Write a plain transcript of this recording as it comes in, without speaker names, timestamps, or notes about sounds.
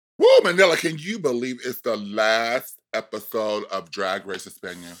Woo, Manila, can you believe it's the last episode of Drag Race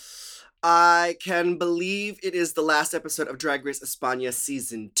España? I can believe it is the last episode of Drag Race España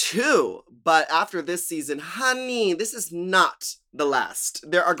Season 2. But after this season, honey, this is not the last.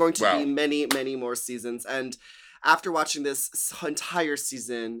 There are going to be many, many more seasons. And after watching this entire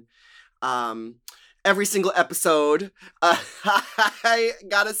season, every single episode, I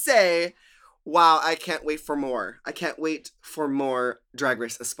gotta say, wow, I can't wait for more. I can't wait for more Drag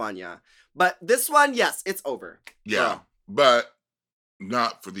Race España. But this one, yes, it's over. Yeah, but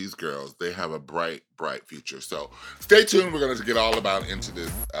not for these girls. They have a bright, bright future. So stay tuned. We're going to get all about into this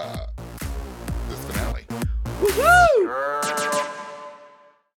finale. Woohoo!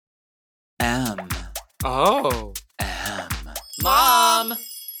 Oh. Mom!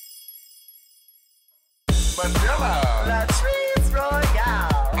 Manila! Latrice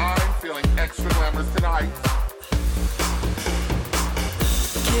Royale! I'm feeling extra glamorous tonight.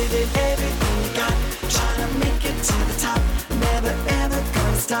 Give it everything you got. Trying to make it to the top. Never ever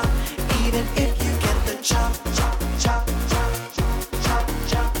gonna stop. Even if you get the chop, chop, chop, chop, chop,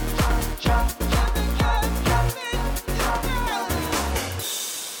 chop, chop, chop.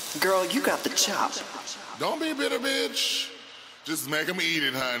 Girl, you got the chop. Don't be a bitter bitch. Just make them eat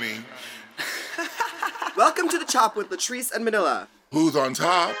it, honey. Welcome to the Chop with Latrice and Manila. Who's on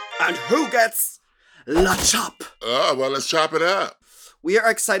top? And who gets La Chop? Oh, well, let's chop it up. We are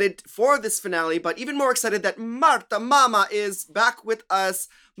excited for this finale, but even more excited that Marta Mama is back with us.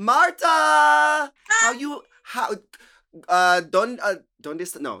 Marta! ¿Dónde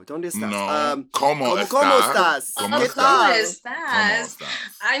estás? No, ¿dónde estás? No. ¿Cómo estás? ¿Cómo ¿Cómo estás?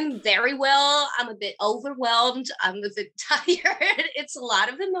 I'm very well. I'm a bit overwhelmed. I'm a bit tired. It's a lot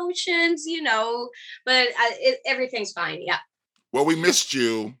of emotions, but everything's fine. Yeah. Well, we missed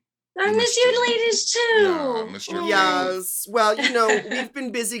you. I miss you ladies too. Yeah, I missed you. Yes. Well, we've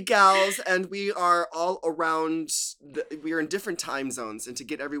been busy gals and we are all around, we are in different time zones, and to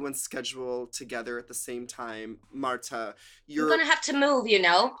get everyone's schedule together at the same time, Marta, you're going to have to move,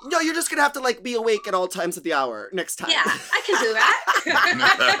 No, you're just going to have to be awake at all times of the hour next time. Yeah, I can do that.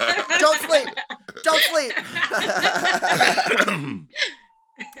 Don't sleep.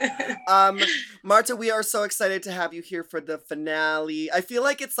 Marta, we are so excited to have you here for the finale. I feel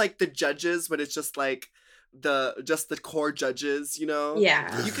like it's like the judges, but it's just like the core judges,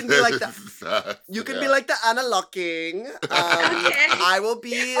 Yeah. You can be like the be like the Anna Locking. I will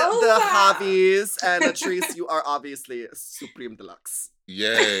be the Javis, and Latrice, you are obviously Supreme Deluxe.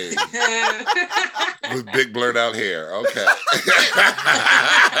 Yay. With big blurred out hair. Okay.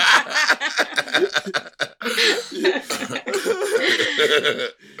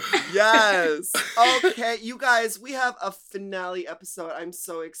 Yes. Okay, you guys, we have a finale episode. I'm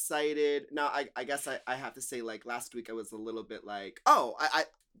so excited. Now, I guess I have to say, last week I was a little bit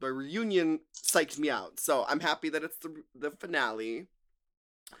the reunion psyched me out. So I'm happy that it's the finale.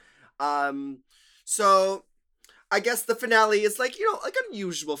 So I guess the finale is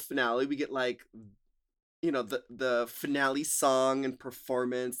unusual finale. We get the finale song and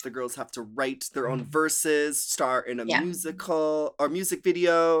performance. The girls have to write their own verses, star in a musical or music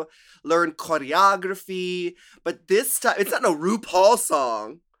video, learn choreography. But this time, it's not no RuPaul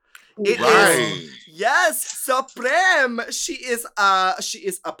song. It is, yes, Supreme. She is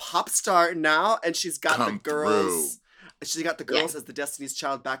a pop star now, and she's got the girls. She got the girls as the Destiny's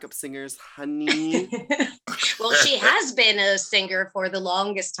Child backup singers, honey. Well, she has been a singer for the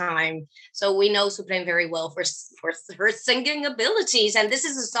longest time. So we know Supreme very well for her singing abilities. And this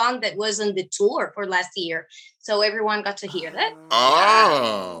is a song that was on the tour for last year. So everyone got to hear that.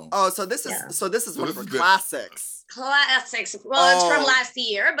 Oh. So this is one of her classics. Classics. Well, it's from last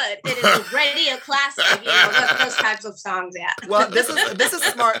year, but it is already a classic. Those types of songs. Yeah. Well, this is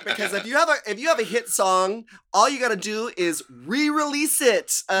smart, because if you have a hit song, all you gotta do is re-release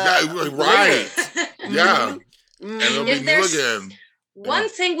it. Right. Yeah. And it'll be new again. One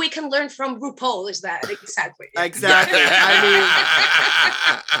thing we can learn from RuPaul is that exactly.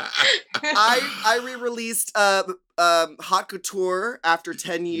 I re-released Hot Couture after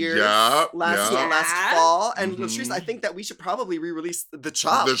 10 years last fall, and Latrice, I think that we should probably re-release the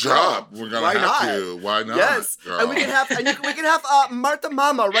Chop. The Chop. We're gonna have to. Why not? Yes, girl. And we can have Marta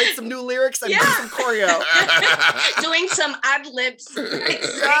Mama write some new lyrics and do some choreo, doing some ad libs.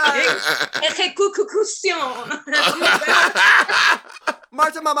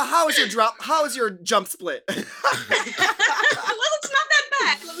 Marta Mama, how is your drop? How is your jump split? Well, it's not that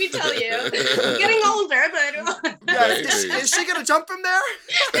bad, let me tell you. I'm getting older, but is she gonna jump from there?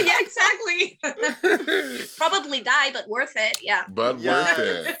 Yeah, exactly. Probably die, but worth it. Yeah. But worth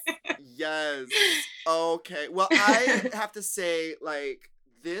it. Yes. Okay. Well, I have to say,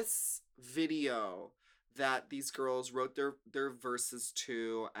 this video that these girls wrote their verses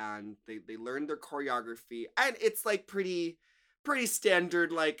to, and they learned their choreography, and it's like pretty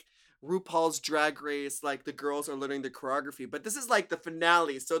standard, like RuPaul's Drag Race, like the girls are learning the choreography, but this is like the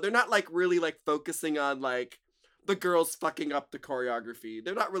finale, so they're not like really like focusing on like the girls fucking up the choreography.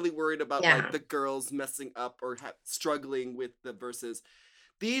 They're not really worried about like the girls messing up or struggling with the verses.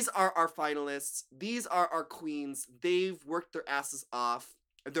 These are our finalists. These are our queens. They've worked their asses off,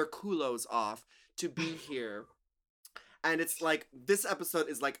 their culos off to be here. And it's like, this episode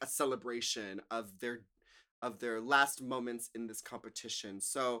is like a celebration of their last moments in this competition.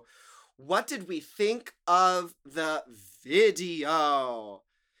 So what did we think of the video?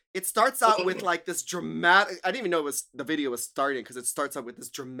 It starts out with like this dramatic, I didn't even know the video was starting, because it starts out with this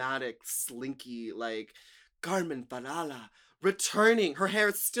dramatic, slinky, like, Carmen Farala returning. Her hair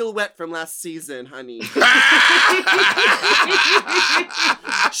is still wet from last season, honey. The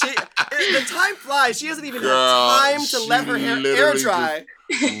time flies. She doesn't even have time to let her hair air dry.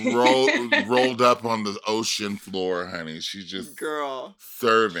 Rolled up on the ocean floor, honey. She just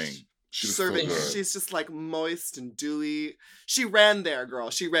serving. Serving. So she's just like moist and dewy. She ran there, girl.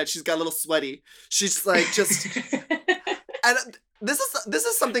 She ran. She's got a little sweaty. She's like just. And this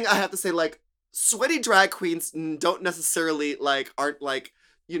is something I have to say. Like, sweaty drag queens don't necessarily aren't like,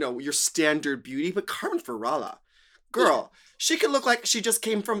 you know, your standard beauty, but Carmen Farala, girl, she could look like she just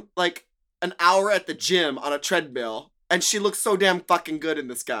came from like an hour at the gym on a treadmill, and she looks so damn fucking good in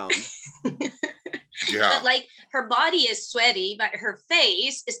this gown. Yeah. But like, her body is sweaty, but her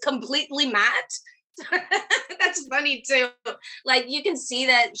face is completely matte. That's funny too. Like, you can see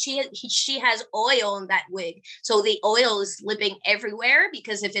that she has oil in that wig, so the oil is slipping everywhere,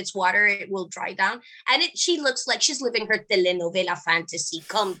 because if it's water it will dry down, and she looks like she's living her telenovela fantasy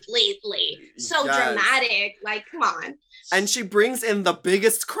completely. So dramatic, like, come on. And she brings in the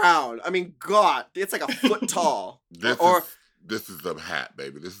biggest crowd. I mean, God, it's like a foot tall. This is the hat,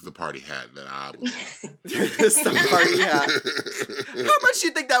 baby. This is the party hat that I would want. This is the party hat. How much do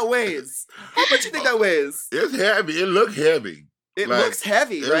you think that weighs? It's heavy. It looks heavy. It looks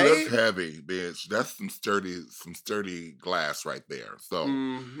heavy, right? It looks heavy, bitch. That's some sturdy glass right there. So,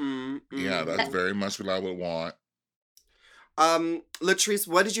 yeah, that's very much what I would want. Latrice,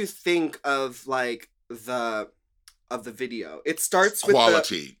 what did you think of like the video? It starts with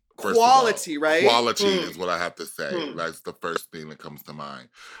quality. Quality, right? Quality is what I have to say. That's the first thing that comes to mind.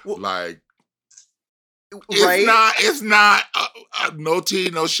 Well, like, it's not no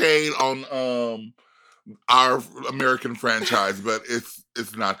tea, no shade on our American franchise, but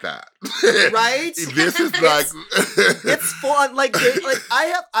it's not that. Right? This is like it's full on, like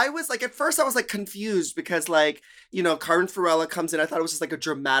I was like, at first I was like confused, because like, you know, Carmen Farala comes in, I thought it was just like a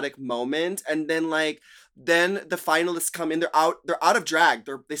dramatic moment, and then the finalists come in, they're out of drag.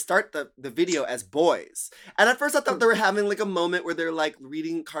 They start the video as boys. And at first I thought they were having like a moment where they're like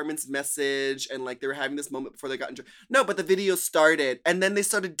reading Carmen's message, and like they were having this moment before they got in drag. No, but the video started, and then they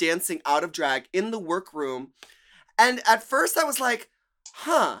started dancing out of drag in the workroom. And at first I was like,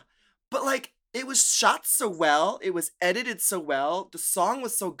 but like, it was shot so well, it was edited so well, the song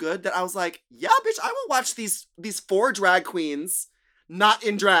was so good that I was like, yeah, bitch, I will watch these 4 drag queens not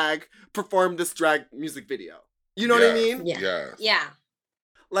in drag perform this drag music video. You know what I mean? Yeah.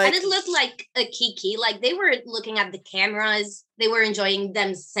 Like, and it looked like a Kiki. Like, they were looking at the cameras. They were enjoying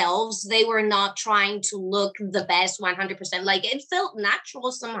themselves. They were not trying to look the best 100%. Like, it felt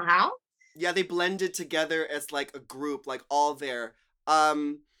natural somehow. Yeah, they blended together as like a group, like all there.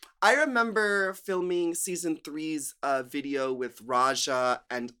 I remember filming season 3's video with Raja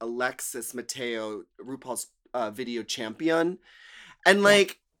and Alexis Mateo, RuPaul's video champion. And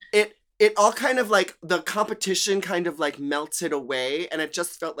like, it all kind of like, the competition kind of like melted away, and it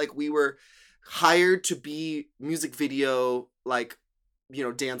just felt like we were hired to be music video, like, you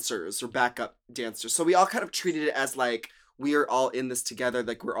know, dancers or backup dancers. So we all kind of treated it as like, we are all in this together,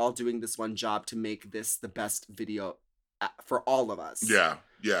 like we're all doing this one job to make this the best video for all of us. Yeah.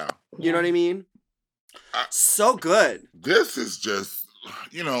 You know what I mean? So good. This is just,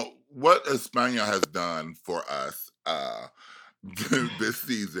 you know, what España has done for us this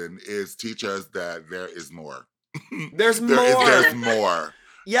season is teach us that there is more. There's more. There's more.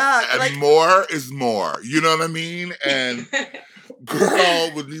 Yeah. And like, more is more. You know what I mean? And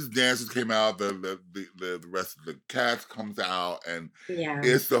girl, when these dancers came out, the rest of the cast comes out, and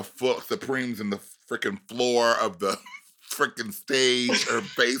it's the Supremes in the freaking floor of the freaking stage. Her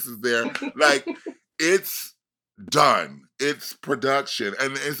face is there. Like, it's done. It's production.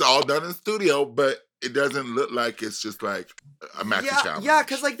 And it's all done in studio, but it doesn't look like it's just like a maxi challenge. Yeah,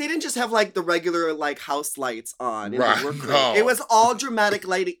 because like they didn't just have like the regular like house lights on in Right, the workroom. no. It was all dramatic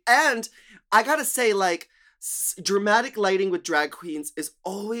lighting, and I gotta say, like dramatic lighting with drag queens is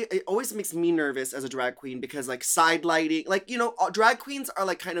always makes me nervous as a drag queen because like side lighting, like drag queens are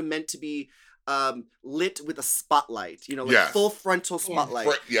like kind of meant to be lit with a spotlight, like full frontal spotlight.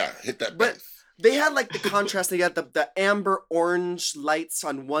 Hit that but base. They had like the contrast. They had the amber orange lights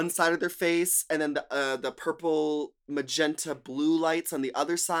on one side of their face, and then the purple magenta blue lights on the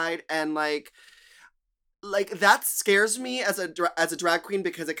other side, and like that scares me as a drag queen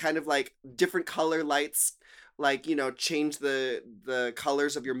because it kind of like different color lights like change the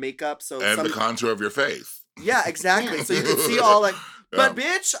colors of your makeup and the contour of your face. Yeah, exactly. So you can see all like. But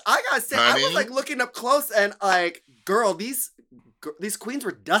bitch, I gotta say, honey? I was like looking up close and like, girl, these queens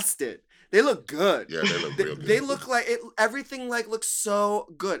were dusted. They look good. Yeah, they look real good. They look like it. Everything like looks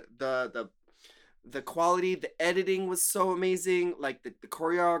so good. The quality, the editing was so amazing. Like the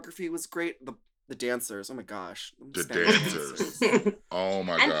choreography was great. The dancers, oh my gosh. The dancers. Oh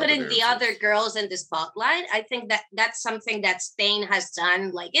my god. And putting the other girls in the spotlight, I think that's something that Spain has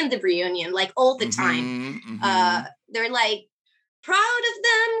done, like in the reunion, like all the time. They're like proud of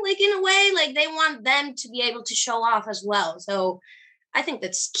them, like in a way, like they want them to be able to show off as well. So I think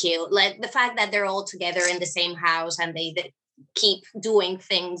that's cute. Like the fact that they're all together in the same house and they keep doing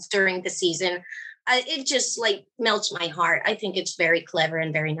things during the season, it just like melts my heart. I think it's very clever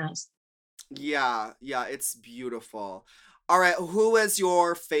and very nice. Yeah, it's beautiful. All right, who is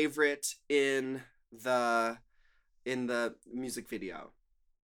your favorite in the music video?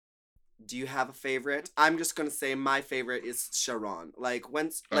 Do you have a favorite? I'm just gonna say my favorite is Sharon. Like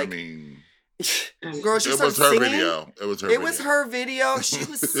I mean, girl, she started singing. It was her video. She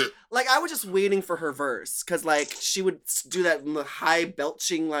was like, I was just waiting for her verse because like she would do that high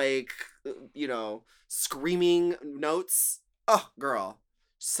belching like screaming notes. Oh, girl.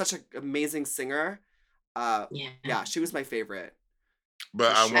 Such an amazing singer. Yeah, she was my favorite.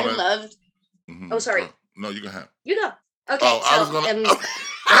 But I loved. Oh, sorry. No, you go ahead. You go. Okay. Oh, I was gonna. Okay.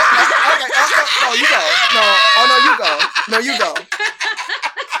 No, you go. No. Oh no, you go.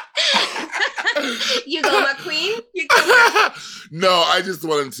 You go, my queen. You go. No, I just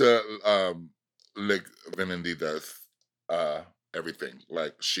wanted to lick Benedita's everything.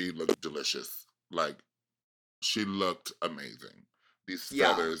 Like she looked delicious. Like she looked amazing. These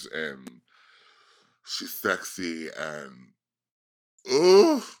feathers and she's sexy and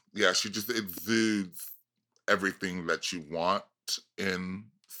she just exudes everything that you want in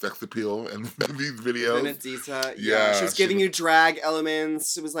sex appeal in these videos. Benedita, she was giving you drag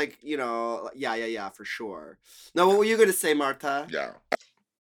elements. It was like, for sure. Now, what were you going to say, Marta? Yeah.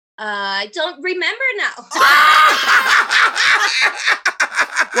 I don't remember now.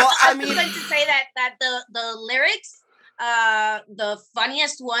 Well, I mean, I was going to say that the lyrics, the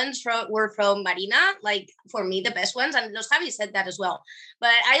funniest ones were from Marina, like for me the best ones, and Los Javi said that as well.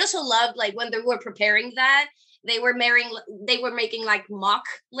 But I also loved like when they were preparing that, they were making like mock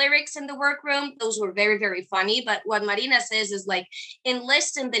lyrics in the workroom. Those were very, very funny. But what Marina says is like,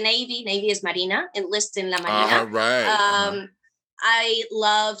 enlist in the Navy. Navy is Marina. Enlist in La Marina. Right. I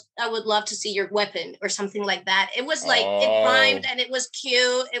would love to see your weapon or something like that. It was like, it rhymed and it was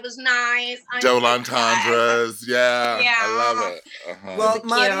cute. It was nice. Double entendres. Yeah. I love it. Well,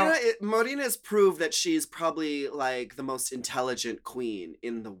 Marina has proved that she's probably like the most intelligent queen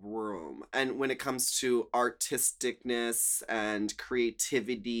in the room. And when it comes to artisticness and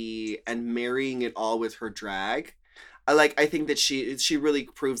creativity and marrying it all with her drag, I think that she really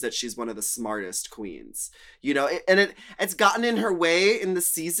proves that she's one of the smartest queens, and it's gotten in her way in the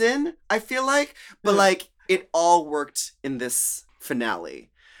season, I feel like, but like it all worked in this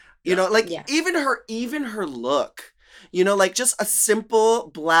finale, even her look, like just a simple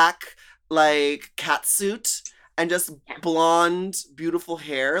black like catsuit and just blonde beautiful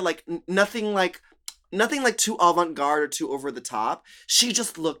hair, like nothing like too avant-garde or too over the top. She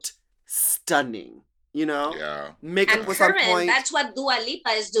just looked stunning. Makeup and was current, on point. That's what Dua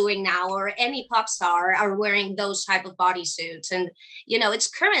Lipa is doing now, or any pop star are wearing those type of bodysuits, and it's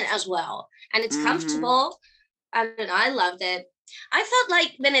current as well, and it's comfortable. I don't know, I loved it. I felt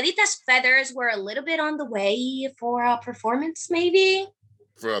like Benedita's feathers were a little bit on the way for a performance, maybe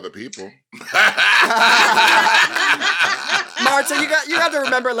for other people. Marta, you got to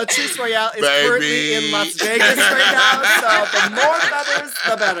remember, Latrice Royale is currently in Las Vegas right now, so the more feathers,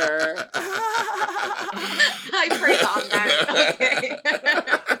 the better. I forgot that. Okay.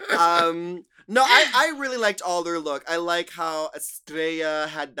 No, I really liked all their look. I like how Estrella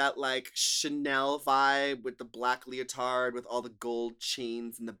had that like Chanel vibe with the black leotard with all the gold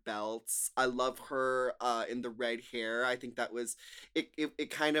chains and the belts. I love her in the red hair. I think that was it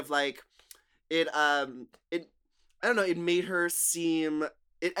kind of like it I don't know, it made her seem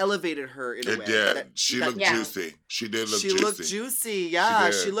it elevated her in a way. It did. She looked juicy. She did look juicy. She looked juicy, yeah.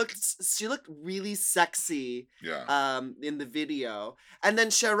 She looked really sexy in the video. And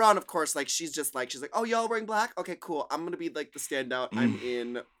then Sharon, of course, like she's like, oh, y'all wearing black? Okay, cool. I'm gonna be like the standout. I'm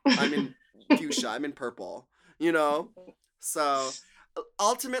in fuchsia, I'm in purple. You know? So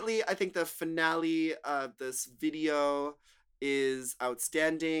ultimately I think the finale of this video is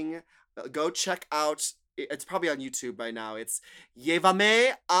outstanding. Go check out. It's probably on YouTube by now. It's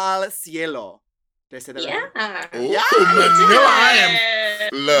Llévame al cielo. Did I say that right? Manila, I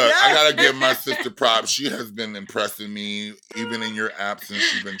am. Look, I gotta give my sister props. She has been impressing me. Even in your absence,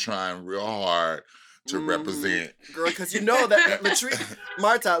 she's been trying real hard to represent. Girl, because you know that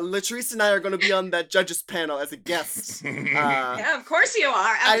Latrice and I are going to be on that judges panel as a guest. Yeah, of course you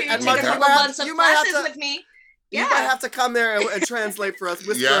are. After you take Marta, a couple months of classes with me. You might have to come there and translate for us,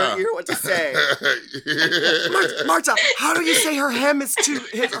 whisper in her ear what to say. Marta, how do you say her hem is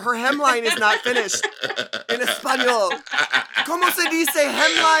her hemline is not finished in Espanol? ¿Cómo se dice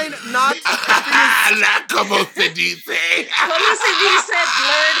hemline not finished? ¿Cómo se dice? ¿Cómo se dice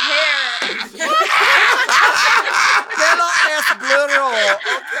blurred hair? Pelo es blurro.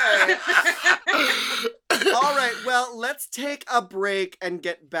 Okay. All right, well, let's take a break and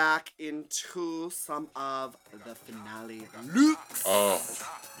get back into some of the finale looks. Oh,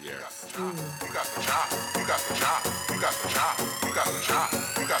 yes. You got the chop, you got the chop, you got the chop, you got the chop,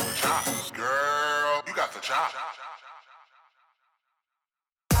 you got the chop. Girl, you got the chop.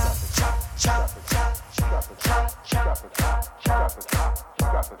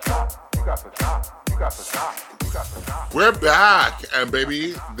 We're back, and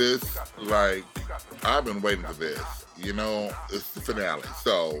baby, this, like, I've been waiting for this. You know, it's the finale.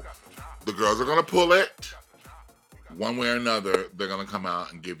 So, the girls are going to pull it. One way or another, they're going to come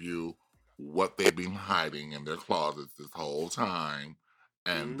out and give you what they've been hiding in their closets this whole time,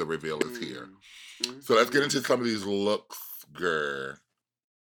 and the reveal is here. So, let's get into some of these looks, girl.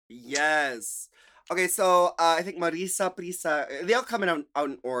 Yes. Okay, so I think Marisa Prisa, they all come out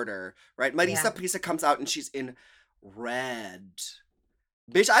in order, right? Marisa Prisa comes out and she's in red.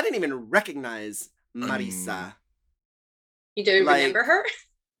 Bitch, I didn't even recognize Marisa. You don't remember her?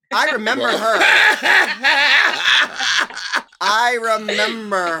 I remember her. I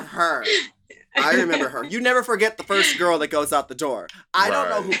remember her. You never forget the first girl that goes out the door. I don't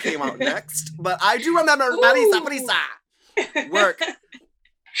know who came out next, but I do remember Marisa Prisa. Work.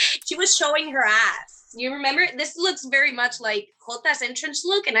 She was showing her ass. You remember? This looks very much like Jota's entrance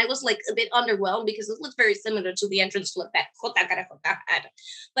look, and I was like a bit underwhelmed because it looks very similar to the entrance look that Jota had.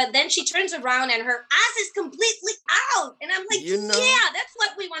 But then she turns around and her ass is completely out. And I'm like, that's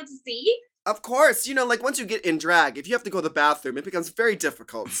what we want to see. Of course. You know, like once you get in drag, if you have to go to the bathroom, it becomes very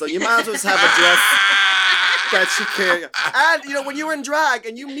difficult. So you might as well just have a dress that you can. And, you know, when you're in drag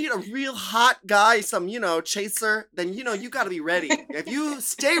and you meet a real hot guy, some, you know, chaser, then, you know, you got to be ready. If you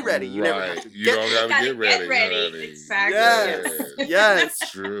stay ready, you never have to don't got to get ready. Exactly. Yes.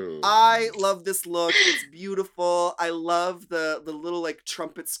 True. I love this look. It's beautiful. I love the little, like,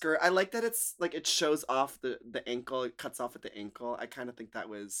 trumpet skirt. I like that it's, like, it shows off the ankle. It cuts off at the ankle. I kind of think that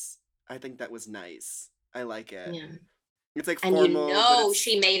was nice. I like it. Yeah. It's like formal. And you know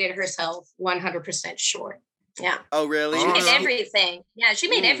she made it herself 100% short. Yeah. Oh, really? She made everything. Yeah, she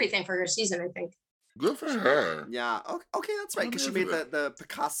made everything for her season, I think. Good for her. Yeah. Okay, that's right. Because she made the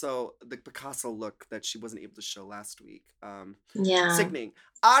Picasso look that she wasn't able to show last week. Sickening.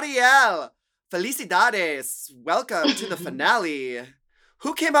 Ariel, felicidades. Welcome to the finale.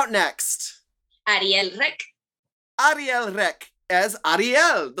 Who came out next? Ariel Rec as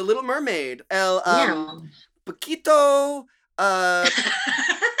Ariel, the Little Mermaid. Paquito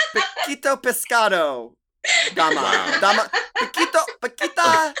Pescado.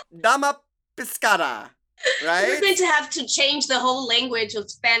 Paquita Dama Pescada. Right? We're going to have to change the whole language of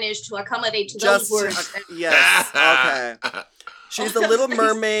Spanish to accommodate to those words. Yes. Okay. She's the Little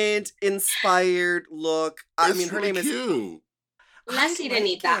Mermaid inspired look. I mean, her name is cute. La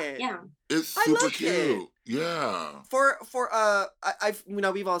Sirenita. Yeah. It's super cute. Yeah. I've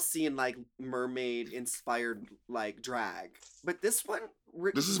we've all seen like mermaid inspired like drag, but this one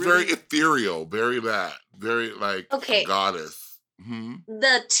this is really... very ethereal, very like goddess. Mm-hmm.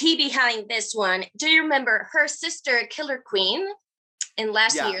 The tea behind this one. Do you remember her sister Killer Queen in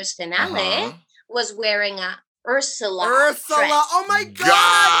last year's finale was wearing a Ursula. Ursula. Oh my god.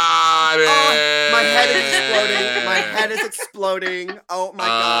 Got it. Oh, my head is exploding. My head is exploding. Oh my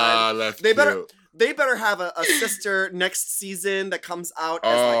god. That's They better have a sister next season that comes out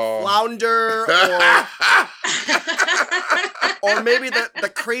as like Flounder or maybe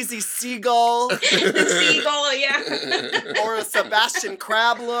the crazy seagull. The seagull, yeah. Or a Sebastian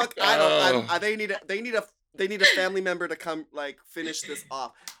Crab look. They need a family member to come like finish this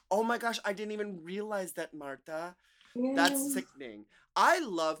off. Oh my gosh, I didn't even realize that, Marta. That's sickening. I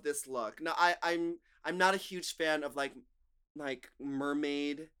love this look. Now I'm not a huge fan of like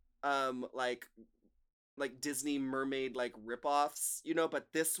mermaid like Disney mermaid like ripoffs, you know, but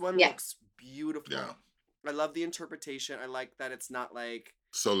this one looks beautiful. Yeah. I love the interpretation. I like that it's not like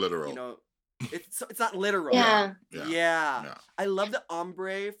so literal. You know, it's not literal. Yeah. I love the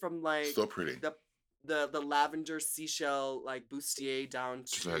ombre from like so pretty. The lavender seashell like bustier down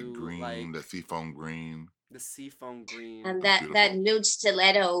to like green, the seafoam green. The seafoam green. And that nude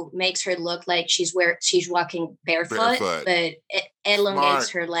stiletto makes her look like she's walking barefoot. But it elongates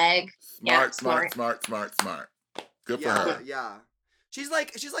her leg. Smart. Good for her. Yeah. She's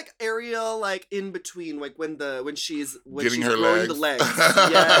like Ariel, like in between, like when she's getting she's her growing legs. the legs.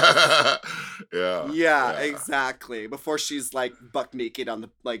 Yes. yeah, exactly. Before she's like buck naked on the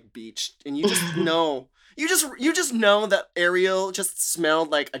like beach, and you just know, you just know that Ariel just smelled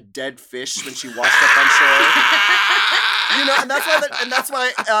like a dead fish when she washed up on shore. You know, and that's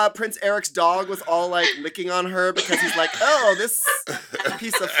why Prince Eric's dog was all like licking on her because he's like, oh, this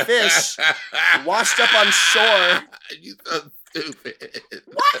piece of fish washed up on shore. You so stupid.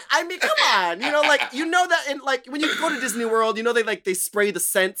 What? I mean, come on. You know, like you know that in like when you go to Disney World, you know they spray the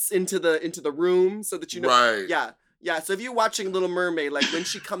scents into the room so that you know. Right. Yeah. Yeah. So if you're watching Little Mermaid, like when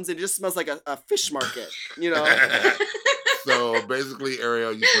she comes in, it just smells like a fish market. You know. So basically,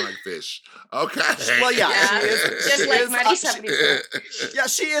 Ariel, you smell like fish. Okay. Well, yeah, she is just like Marisa before. Yeah,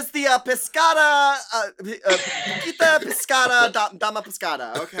 she is the pescada, Poquita pescada, dama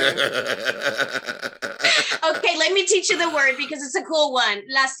pescada. Okay. Okay, let me teach you the word because it's a cool one.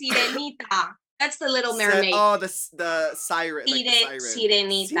 La sirenita. That's the Little Mermaid. The siren.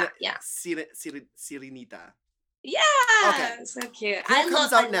 Sirenita. Yeah. Sirenita. Yeah. Okay. So cute. Who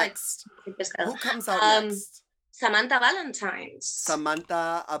comes out next? Who comes out next? Samantha Valentine's.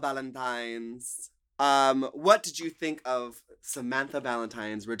 Samantha Valentine's. What did you think of Samantha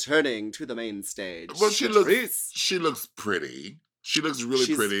Valentine's returning to the main stage? Well, she looks pretty. She looks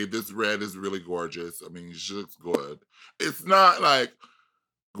really pretty. This red is really gorgeous. I mean, she looks good. It's not like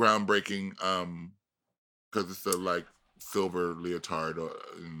groundbreaking, because it's a like silver leotard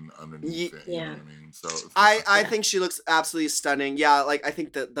underneath it. You know what I mean? So I think she looks absolutely stunning. Yeah, like I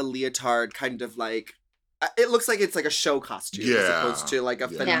think that the leotard kind of like it looks like it's like a show costume as opposed to like a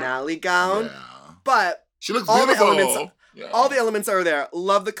finale gown. Yeah. But she looks beautiful. All the elements are there.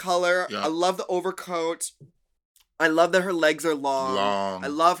 Love the color. Yeah. I love the overcoat. I love that her legs are long. I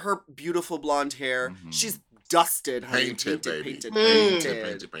love her beautiful blonde hair. Mm-hmm. She's dusted, painted.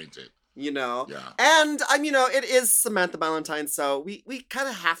 You know? Yeah. And you know, it is Samantha Valentine, so we kind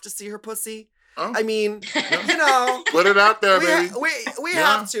of have to see her pussy. Oh. I mean, you know, put it out there, baby. We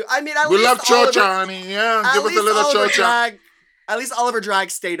have to. I mean, we love Cho-Cha, honey. Yeah, give us a little Cho-Cha. At least Oliver Drag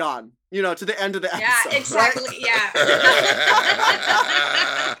stayed on, you know, to the end of the episode. Yeah, exactly. Right?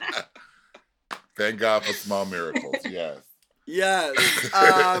 Yeah. Thank God for small miracles. Yes.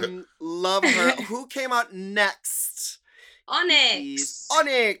 Love her. Who came out next? Onyx.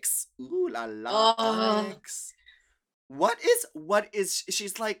 Onyx. Ooh la la. Onyx. What is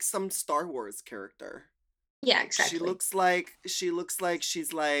she's like some Star Wars character. Yeah, exactly. She looks like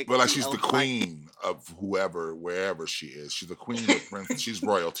she's like well, like she's the queen of wherever she is. She's the queen of prince. She's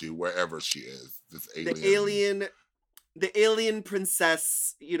royalty wherever she is. This alien. The alien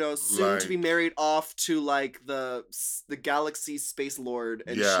princess, you know, soon to be married off to like the galaxy space lord,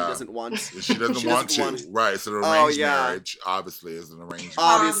 and she doesn't want. She doesn't want to. Right, it's an arranged marriage. Obviously, it's an arranged.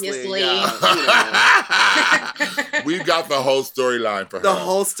 Obviously. Yeah, We've got the whole storyline for her. The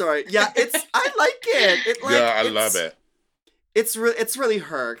whole story, yeah. I like it. I love it. It's really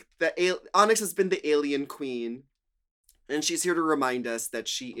her. Onyx has been the alien queen, and she's here to remind us that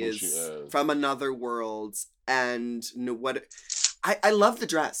she is from another world. And what I love the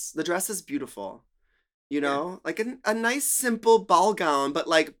dress. The dress is beautiful. You know, like a nice simple ball gown, but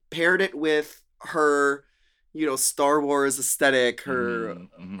like paired it with her, you know, Star Wars aesthetic. Her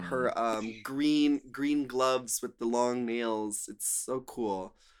green gloves with the long nails. It's so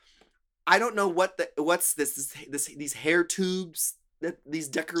cool. I don't know what's these hair tubes. These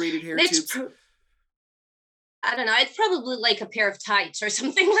decorated hair tubes. I don't know. It's probably like a pair of tights or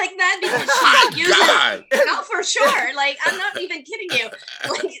something like that because she uses. No, for sure. Like I'm not even kidding you.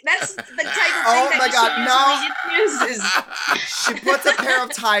 Like that's the type of thing that she usually uses. She puts a pair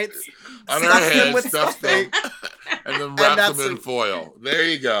of tights on her head, stuffs them, and then wraps them in foil. There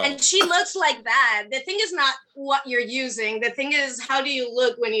you go. And she looks like that. The thing is not what you're using. The thing is, how do you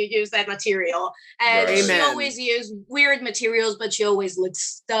look when you use that material? And she always used weird materials, but she always looks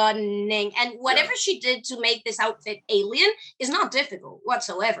stunning. And whatever she did to make this outfit alien is not difficult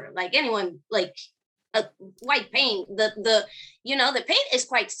whatsoever. Like anyone, like a white paint, the paint is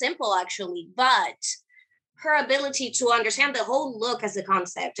quite simple actually, but her ability to understand the whole look as a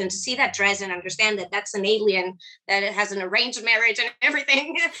concept and to see that dress and understand that that's an alien, that it has an arranged marriage and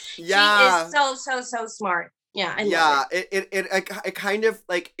everything. Yeah. She is so smart. Yeah. I love it. It kind of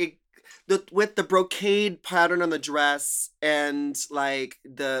like with the brocade pattern on the dress and like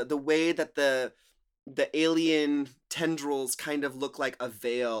the way that the alien tendrils kind of look like a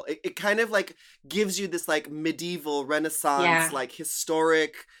veil. It kind of like gives you this like medieval Renaissance, like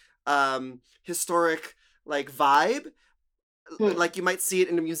historic like vibe, like you might see it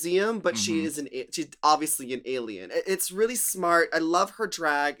in a museum, but she's obviously an alien. It's really smart. I love her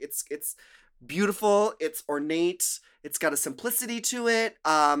drag. It's beautiful. It's ornate. It's got a simplicity to it.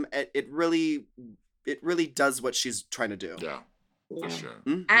 It really does what she's trying to do. Yeah. For sure.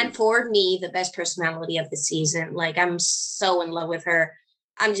 Mm-hmm. And for me, the best personality of the season. Like I'm so in love with her.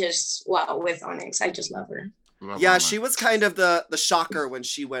 I'm just with Onyx. I just love her. She was kind of the shocker when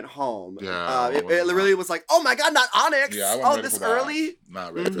she went home. Yeah, it really was like, oh my God, not Onyx! Yeah, this early?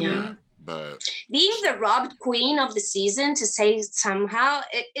 Not ready for that. But being the robbed queen of the season, to say somehow,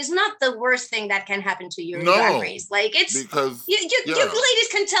 it is not the worst thing that can happen to you in Drag Race. Like it's because you ladies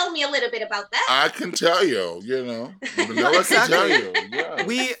can tell me a little bit about that. I can tell you, Vanilla can tell you.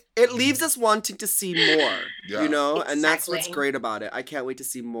 Yeah. It leaves us wanting to see more, and that's what's great about it. I can't wait to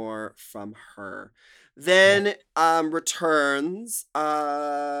see more from her. Then returns.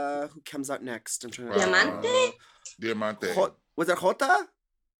 Who comes out next? I'm trying to Diamante. Was it Jota?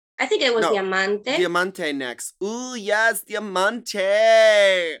 I think it was Diamante. Diamante next. Ooh, yes,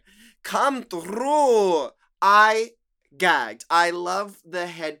 Diamante. Come through. I gagged. I love the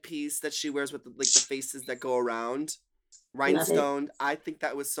headpiece that she wears with the faces that go around. Rhinestone. I think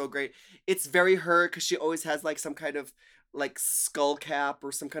that was so great. It's very her because she always has like some kind of like skull cap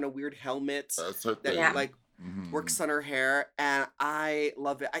or some kind of weird helmet that works on her hair, and I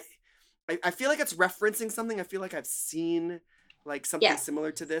love it. I feel like it's referencing something. I feel like I've seen like something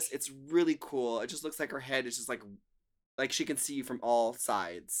similar to this. It's really cool. It just looks like her head is just like she can see you from all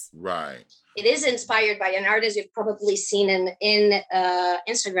sides. Right. It is inspired by an artist you've probably seen in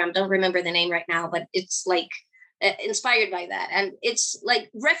Instagram. Don't remember the name right now, but it's like inspired by that, and it's like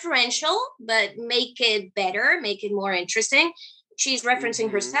referential, but make it better, make it more interesting. She's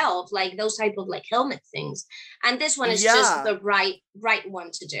referencing herself, like those type of like helmet things, and this one is just the right one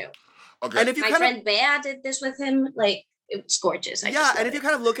to do. Okay. And if my friend Bea did this with him, like it's gorgeous. And if you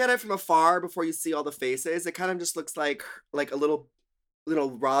kind of look at it from afar before you see all the faces, it kind of just looks like a little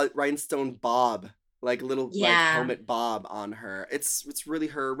rhinestone bob. Like a little like helmet bob on her. It's really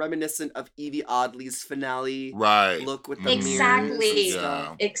her, reminiscent of Evie Oddly's finale look with the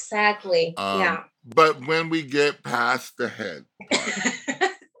mirrors. Exactly. But when we get past the head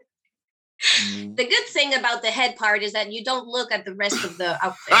the good thing about the head part is that you don't look at the rest of the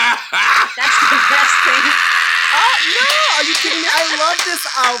outfit. That's the best thing. Oh no! Are you kidding me? I love this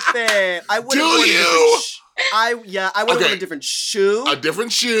outfit. I would have I would have worn a different shoe. A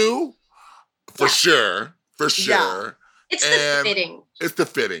different shoe. For sure. Yeah. It's the fitting. It's the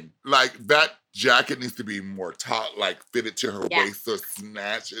fitting. Like, that jacket needs to be more taut, like, fitted to her waist or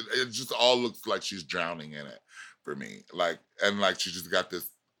snatched. It just all looks like she's drowning in it for me. Like, and like she just got this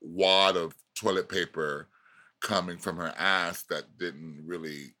wad of toilet paper coming from her ass that didn't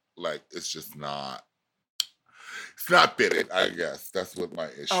really, like, it's just not. It's not fitted, I guess. That's what my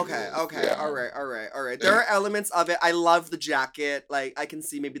issue is. Okay. Yeah. All right. There are elements of it. I love the jacket. Like, I can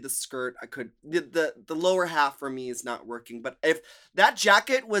see maybe the skirt. The lower half for me is not working. But if that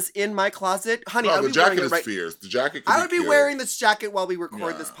jacket was in my closet, honey, I would be wearing it. The jacket is fierce. The jacket I would be wearing this jacket while we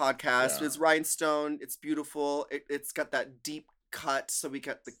record this podcast. It's rhinestone. It's beautiful. It's got that deep cut, so we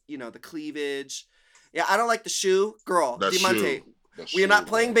got the cleavage. Yeah, I don't like the shoe. Girl, Diamante, we are not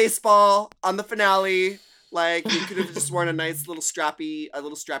playing baseball on the finale. Like, you could have just worn a nice little strappy. That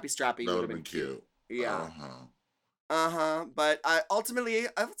would have been cute. Yeah. But ultimately,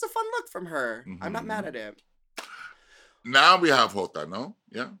 it's a fun look from her. Mm-hmm. I'm not mad at it. Now we have Jota, no?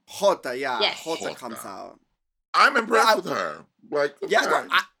 Yeah? Jota, yeah. Yes. Jota comes out. I'm impressed with her. Like, yeah,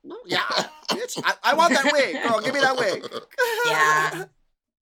 it. I want that wig, girl. Give me that wig. Yeah.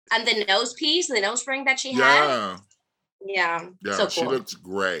 And the nose piece, the nose ring that she had. Yeah. Yeah, So cool. she looked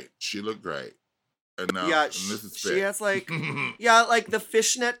great. She looked great. And now, and this is she has like, like the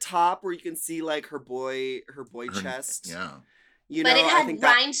fishnet top where you can see like her boy chest. Yeah. You but know, it had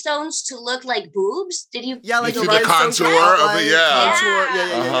rhinestones to look like boobs. Did you? Yeah, like you see the contour of it. Yeah.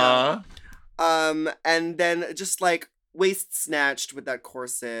 Contour. Yeah. And then just like waist snatched with that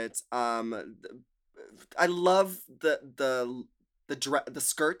corset. I love the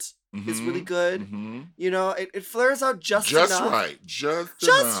skirt. Is really good. You know, it flares out just enough. Right. Just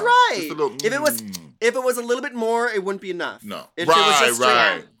enough. Right. Just a little, if it was a little bit more, it wouldn't be enough. No. If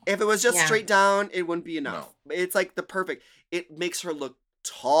it was just straight down, it wouldn't be enough. No. It's like the perfect. It makes her look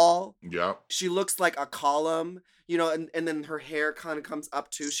tall. Yeah. She looks like a column, you know, and then her hair kind of comes up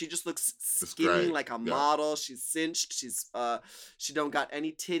too. She just looks skinny like a model. She's cinched. She don't got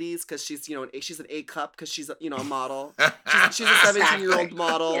any titties because she's, you know, she's an A cup because she's, you know, a model. She's a 17-year-old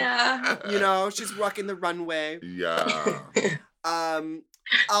model. Yeah. You know, she's walking the runway. Yeah.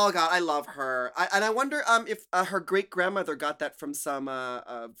 Oh God, I love her. I wonder if her great grandmother got that from some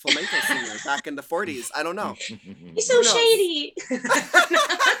flamenco singer back in the 40s. I don't know. He's so shady.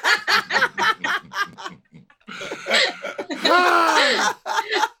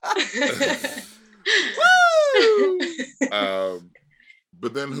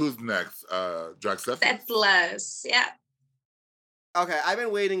 But then who's next? Settlers, yeah. Okay, I've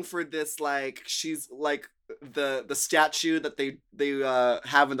been waiting for this. Like, she's like the statue that they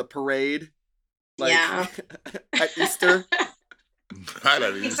have in the parade, like at Easter. Not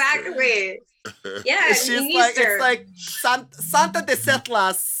at Easter. Exactly. Yeah, she's like Easter. It's like Santa de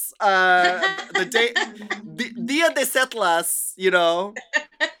Setlas, the day, Dia de Setlas. You know,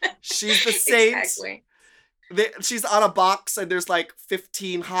 she's the saint. Exactly. She's on a box and there's like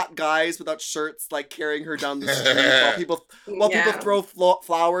 15 hot guys without shirts like carrying her down the street while people throw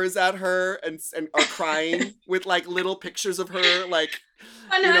flowers at her and are crying with like little pictures of her like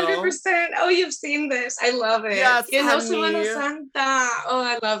 100%. Oh, you've seen this. I love it. Yes, Semana Santa. Oh,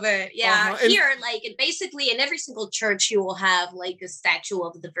 I love it. Yeah. Here, like, basically in every single church, you will have like a statue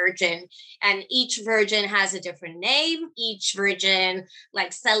of the Virgin, and each Virgin has a different name. Each Virgin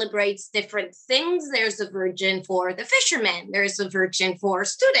like celebrates different things. There's a Virgin for the fishermen. There's a Virgin for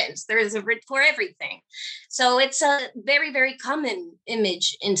students. There's a Virgin for everything. So it's a very, very common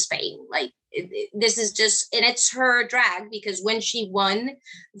image in Spain. Like, this is just, and it's her drag, because when she won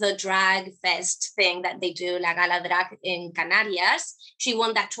the drag fest thing that they do, La Gala Drag in Canarias, she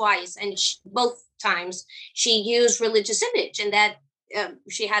won that twice, and both times she used religious image, and that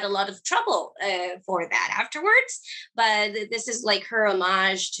she had a lot of trouble for that afterwards. But this is like her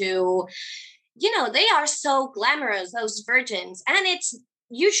homage to, you know, they are so glamorous, those virgins, and it's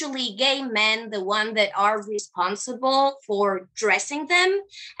usually gay men, the one that are responsible for dressing them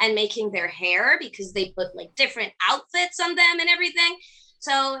and making their hair, because they put like different outfits on them and everything.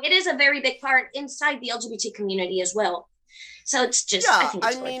 So it is a very big part inside the LGBT community as well. So it's just,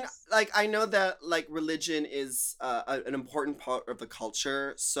 I mean, like, I know that like religion is an important part of the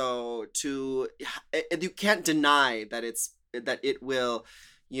culture. So you can't deny that it will,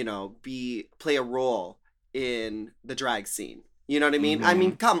 you know, play a role in the drag scene. You know what I mean? Mm-hmm. I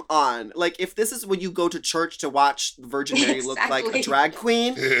mean, come on. Like, if this is when you go to church to watch the Virgin Mary look like a drag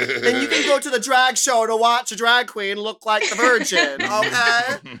queen, then you can go to the drag show to watch a drag queen look like the Virgin,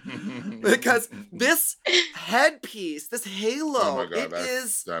 okay? Because this headpiece, this halo, oh my God,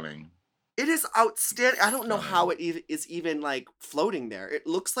 that's stunning. It is outstanding. I don't know how it is even, like, floating there. It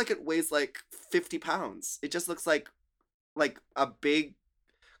looks like it weighs, like, 50 pounds. It just looks like a big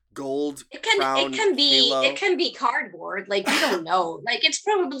gold crown halo. It can be cardboard, like, we don't know, like, it's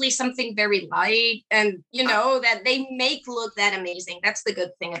probably something very light, and you know that they make look that amazing. That's the good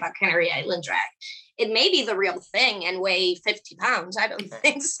thing about Canary Island drag. It may be the real thing and weigh 50 pounds. I don't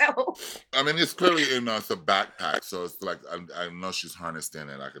think so. I mean, it's clearly in it's a backpack, so it's like I know she's harnessed in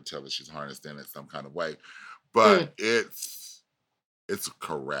it. I can tell that she's harnessed in it some kind of way, but it's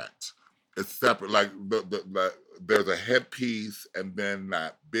correct. It's separate. Like there's a headpiece, and then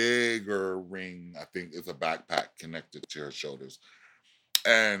that bigger ring, I think, is a backpack connected to her shoulders.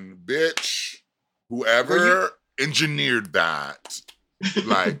 And bitch, whoever engineered that,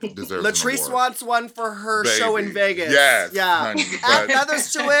 like, deserves Latrice an award. wants one for her show in Vegas. Yes, yeah. honey, Add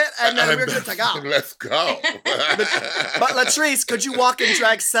feathers to it, and then we're good to go. Let's go. But Latrice, could you walk and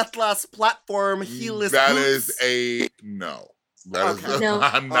drag Sethla's platform heelless That boots? is a no. No.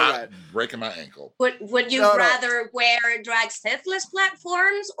 I'm not breaking my ankle. Would you rather wear drag Sethless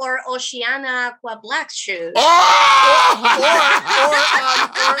platforms or Oceana Aqua Black shoes? Oh!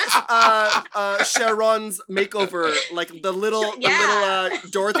 Sharon's makeover, like the little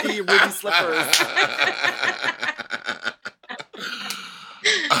Dorothy ruby slippers.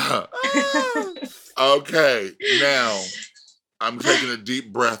 Okay, now I'm taking a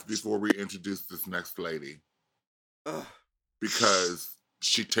deep breath before we introduce this next lady. Because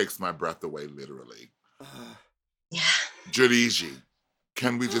she takes my breath away, literally. Yeah. Judigi,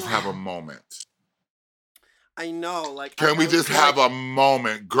 can we just have a moment? I know, like... Can we just have a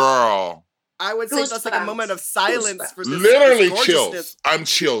moment, girl? I would say that's like a moment of silence for this literally this chills. I'm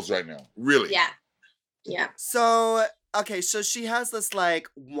chills right now. Really. Yeah. Yeah. So, okay, so she has this like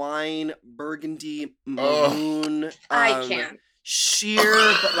wine, burgundy, maroon, I can't.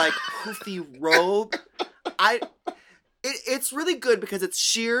 sheer but like poofy robe. It's really good because it's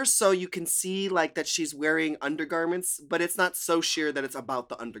sheer, so you can see like that she's wearing undergarments, but it's not so sheer that it's about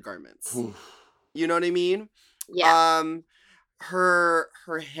the undergarments. You know what I mean? Yeah. Her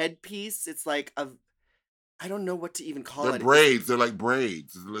headpiece, it's like I don't know what to even call it. They're braids. They're like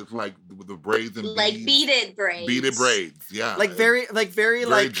braids. It looks like the braids and like beads. beaded braids. Beaded braids. Yeah. Like very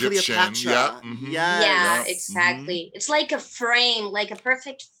Egyptian. Cleopatra. Yeah. Mm-hmm. Yeah, exactly. Mm-hmm. It's like a frame, like a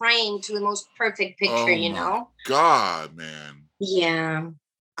perfect frame to the most perfect picture, you know? God, man. Yeah.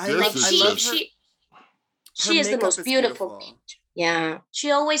 I love her. She is the most beautiful. Yeah.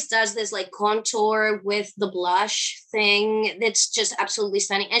 She always does this like contour with the blush thing. That's just absolutely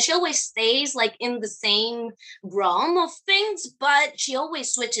stunning. And she always stays like in the same realm of things, but she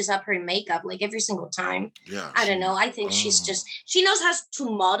always switches up her makeup like every single time. Yeah. I don't know. I think she knows how to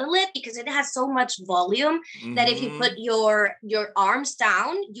model it because it has so much volume that if you put your arms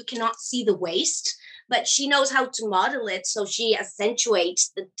down, you cannot see the waist. But she knows how to model it, so she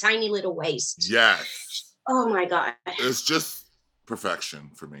accentuates the tiny little waist. Yes. Oh my God. It's just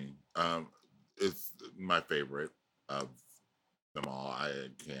perfection for me. It's my favorite of them all. I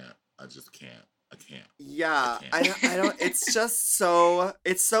just can't. I can't. Yeah, I don't. It's just so.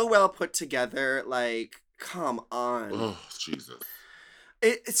 It's so well put together. Like, come on. Oh Jesus.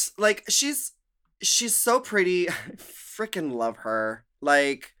 It's like she's so pretty. I freaking love her.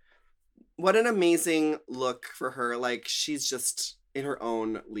 Like, what an amazing look for her. Like, she's just in her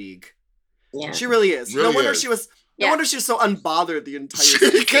own league. Yeah, she really is. No wonder she was so unbothered the entire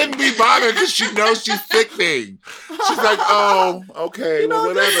season. She couldn't be bothered because she knows she's sickening. She's like, oh, okay,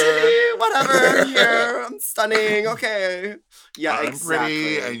 whatever. I'm here. I'm stunning. Okay. Yeah, I'm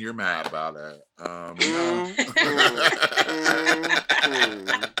exactly. pretty, and you're mad about it.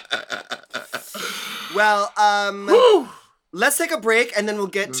 Well, let's take a break, and then we'll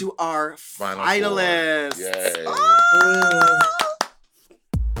get to our finalists. Yay.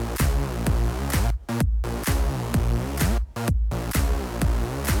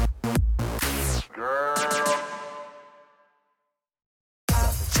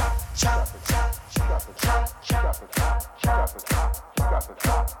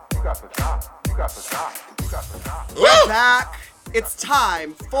 We're back. It's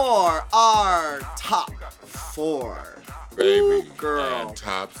time for our top 4. Baby. Ooh, girl. And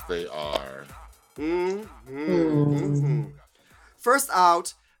tops they are. First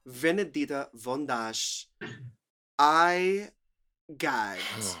out, Venedita Vondash. I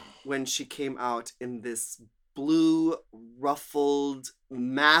gagged when she came out in this blue, ruffled,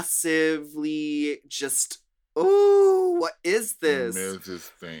 massively just, ooh, what is this? Mrs.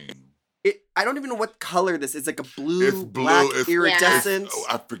 Thing. I don't even know what color this is. Like a blue, black, iridescent.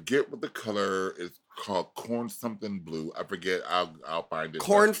 I forget what the color is called. Corn something blue. I forget. I'll find it.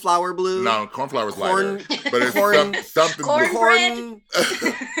 Cornflower blue? No, cornflower is lighter. But it's something blue.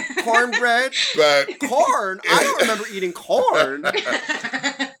 Cornbread? But corn? I don't remember eating corn.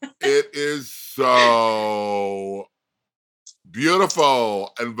 It is so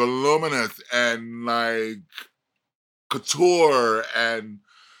beautiful and voluminous and like couture, and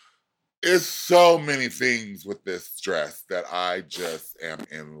it's so many things with this dress that I just am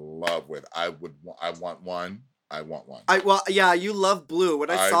in love with. I want one. You love blue.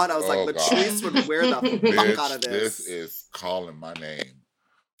 When I saw it, I was like, Latrice would wear the fuck out of this. This is calling my name.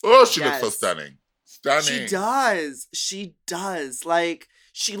 Oh, she looks so stunning. Stunning. She does. Like,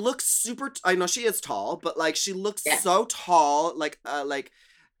 she looks super... I know she is tall, but like, she looks so tall, like,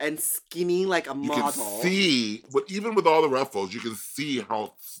 and skinny like a model. You can see, even with all the ruffles, you can see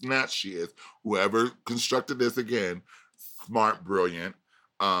how snatched she is. Whoever constructed this, again, smart, brilliant.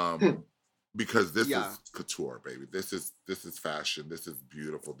 Because this is couture, baby. This is fashion. This is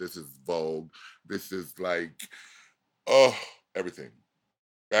beautiful. This is Vogue. This is like, everything.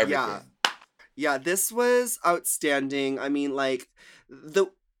 Everything. Yeah, this was outstanding. I mean, like, the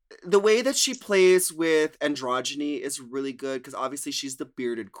way that she plays with androgyny is really good because obviously she's the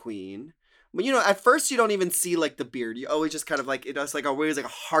bearded queen. But at first you don't even see like the beard. You always just kind of like it's like always like a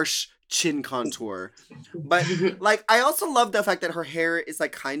harsh chin contour. But like I also love the fact that her hair is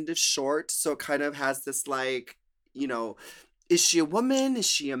like kind of short, so it kind of has this like, is she a woman? Is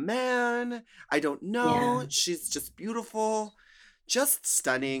she a man? I don't know. Yeah. She's just beautiful. Just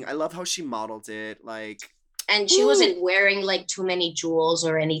stunning. I love how she modeled it. Like, and she wasn't wearing like too many jewels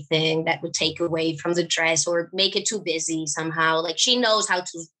or anything that would take away from the dress or make it too busy somehow. Like she knows how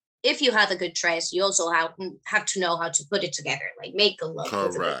to, if you have a good dress, you also have to know how to put it together, like make a look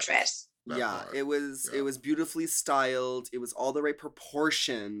with a good dress. It was beautifully styled. It was all the right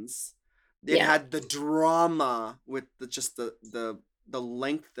proportions. It had the drama with the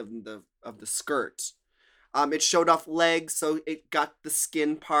length of the skirt. It showed off legs, so it got the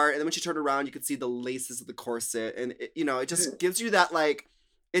skin part, and then when she turned around, you could see the laces of the corset, and it just gives you that like,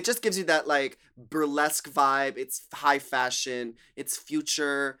 burlesque vibe. It's high fashion, it's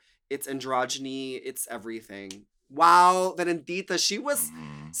future, it's androgyny, it's everything. Wow, Benedita, she was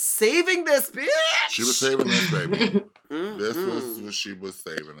saving this, bitch! She was saving this, baby. This was what she was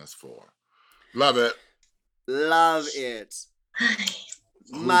saving us for. Love it. Love it.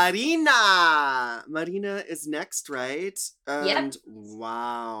 Marina is next, right? And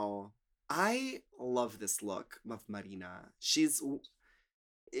wow, I love this look of Marina. She's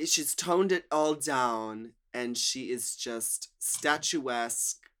toned it all down, and she is just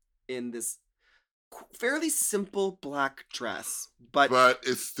statuesque in this fairly simple black dress, but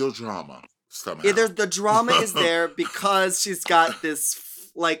it's still drama somehow. Yeah, the drama is there because she's got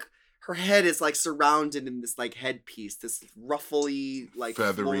this like. Her head is like surrounded in this like headpiece, this ruffly, like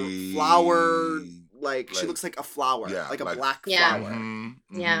feathery flower. Like she looks like a flower, like a black flower.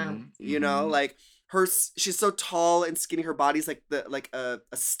 Mm-hmm. Like she's so tall and skinny. Her body's like a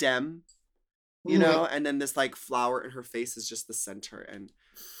stem, and then this like flower in her face is just the center. And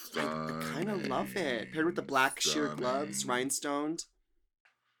I kind of love it. Paired with the black sheer gloves, rhinestoned.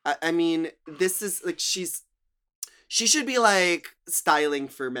 I mean, this is like she should be like styling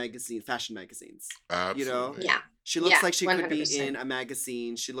for fashion magazines. Absolutely. Yeah. She looks like she 100%. could be in a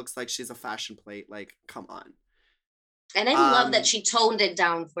magazine. She looks like she's a fashion plate. Like, come on. And I love that she toned it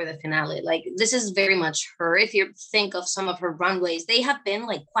down for the finale. Like, this is very much her. If you think of some of her runways, they have been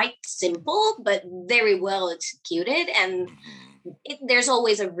like quite simple, but very well executed. And there's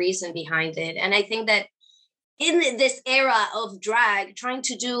always a reason behind it. And I think that in this era of drag, trying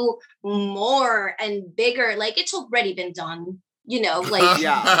to do more and bigger, like it's already been done, like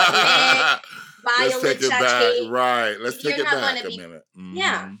let's take it back. Right. Let's take it back a minute.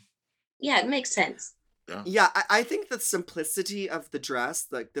 Yeah, it makes sense. Yeah, I think the simplicity of the dress,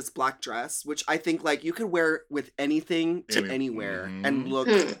 like this black dress, which I think like you could wear with anything to anywhere and look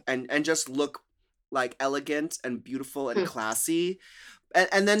and just look like elegant and beautiful and classy,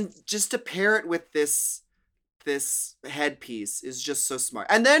 and then just to pair it with this headpiece is just so smart.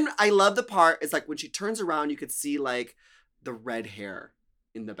 And then I love the part is like when she turns around, you could see like the red hair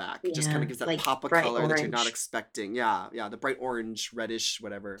in the back. It just kind of gives that like pop of color orange that you're not expecting. Yeah, the bright orange, reddish,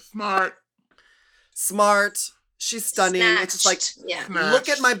 whatever. Smart. She's stunning. Snatched. It's just like, look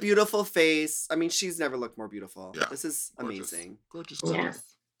at my beautiful face. I mean, she's never looked more beautiful. Yeah. This is amazing. Gorgeous. Estrella.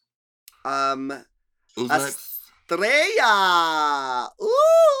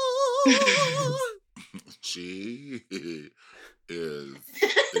 Ooh. She is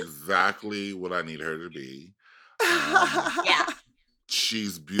exactly what I need her to be.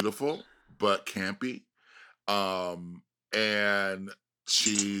 She's beautiful, but campy. And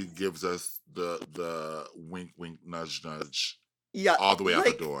she gives us the wink, wink, nudge, nudge. Yeah, all the way out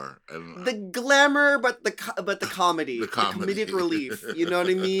the door. And the glamour, but the comedy, the comedic relief. You know what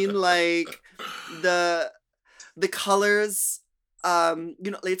I mean? Like the colors.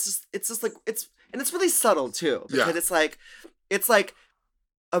 It's just like and it's really subtle too, because it's like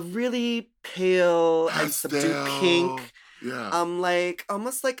a really pale and subdued pink. Yeah. Like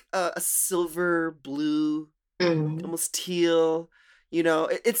almost like a silver blue, almost teal.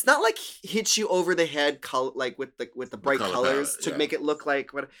 It's not like hits you over the head like with the bright colors to make it look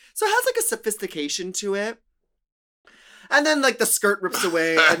like what. So it has like a sophistication to it. And then, like, the skirt rips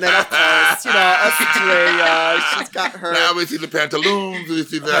away, and then, of course, Estrella, she's got her... Now we see the pantaloons, we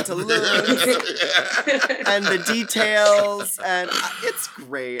see that. And the details, and it's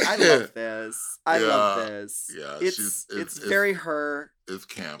great. I love this. I love this. Yeah, it's very her. It's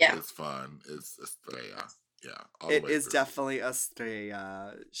camp, it's fun, it's Estrella. Yeah, it is definitely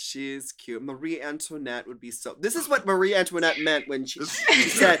Estrella. She's cute. Marie Antoinette would be so... This is what Marie Antoinette meant when she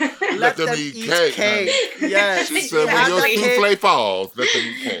said, let them eat cake. Yes. She said, when your souffle falls, let them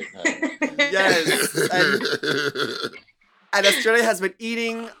eat cake. Yes. And Australia has been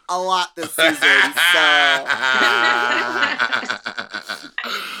eating a lot this season, so...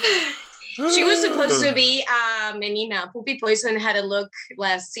 She was supposed to be Menina. Poopy Poison had a look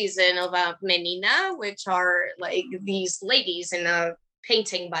last season of Menina, which are like these ladies in a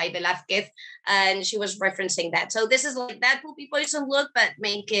painting by Velázquez, and she was referencing that. So this is like that Poopy Poison look, but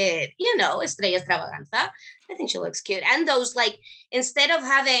make it, Estrella Extravaganza. I think she looks cute. And those, like, instead of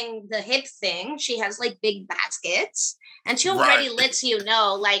having the hip thing, she has like big baskets, and she already lets you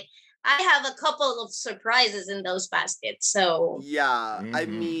know, like, I have a couple of surprises in those baskets. So yeah, I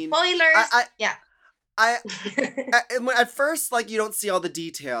mean, spoilers. At first, like, you don't see all the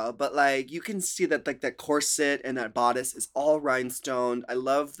detail, but like you can see that like that corset and that bodice is all rhinestoned. I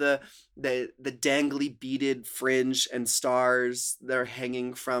love the dangly beaded fringe and stars that are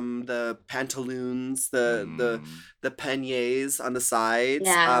hanging from the pantaloons, the peignets on the sides.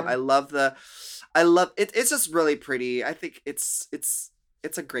 Yeah. I love it. It's just really pretty. I think it's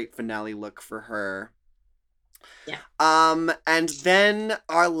a great finale look for her. Yeah. And then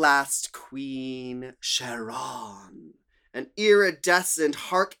our last queen, Sharon, an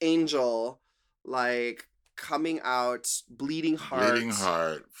iridescent archangel, like coming out, bleeding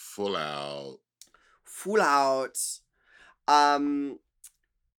heart, full out.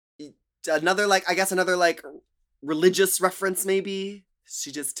 Another like religious reference maybe.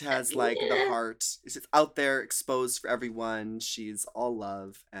 She just has like the heart. It's just out there, exposed for everyone. She's all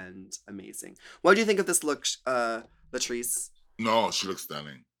love and amazing. What do you think of this look, Latrice? No, she looks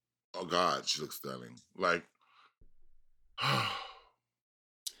stunning. Oh God, she looks stunning. Like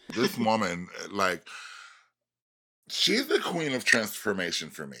this woman, like she's the queen of transformation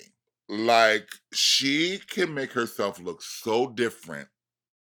for me. Like she can make herself look so different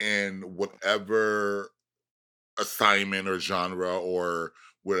in whatever assignment or genre or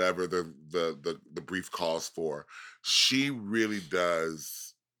whatever the brief calls for. She really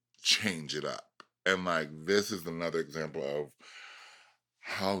does change it up. And like this is another example of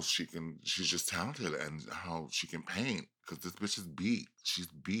how she's just talented and how she can paint, because this bitch is beat. She's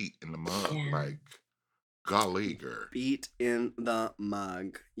beat in the mug. Yeah. Like golly, girl. Beat in the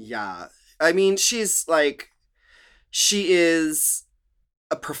mug. Yeah. I mean, she is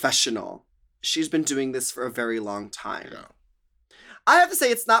a professional. She's been doing this for a very long time. Yeah. I have to say,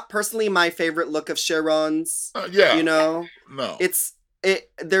 it's not personally my favorite look of Sharon's. Yeah. No.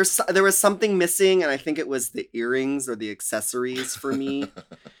 There was something missing, and I think it was the earrings or the accessories for me.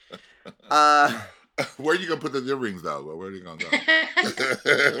 Where are you gonna put the earrings though? Where are you gonna go?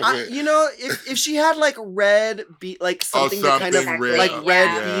 If she had like red something that kind of red, like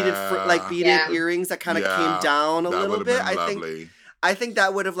red beaded earrings that kind of came down a little bit, I think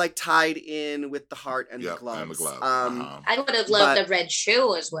that would have like tied in with the heart and the gloves. And the gloves. I would have loved a red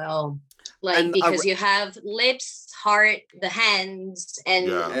shoe as well, because you have lips, heart, the hands, and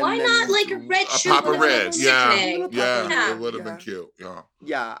why not like a red shoe? A pop of red, yeah. It would have been cute.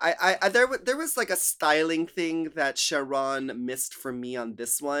 Yeah. I there was like a styling thing that Sharon missed for me on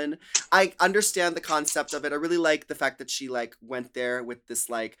this one. I understand the concept of it. I really like the fact that she like went there with this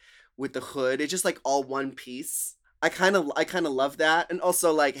like with the hood. It's just like all one piece. I kind of love that. And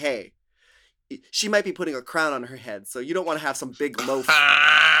also, like, hey, she might be putting a crown on her head, so you don't want to have some big loaf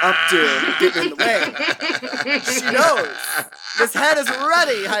up to get in the way. She knows. This head is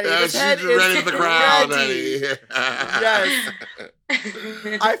ready, honey. This head is ready for the crown, honey. Yes.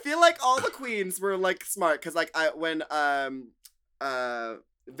 I feel like all the queens were, like, smart, because, like, when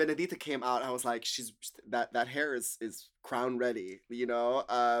Benedita came out, I was like, that hair is crown ready,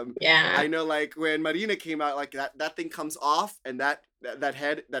 I know, like, when Marina came out, like, that thing comes off, and that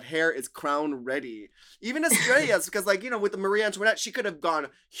hair is crown ready. Even Estrella's, because, like, with the Marie Antoinette, she could have gone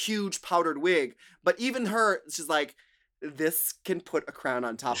huge powdered wig, but even her, she's like, this can put a crown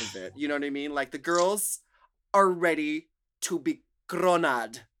on top of it. You know what I mean? Like, the girls are ready to be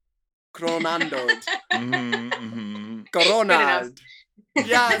cronandoed. Coronad.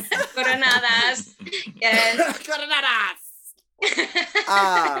 Yes. Coronadas. Yes. Coronadas.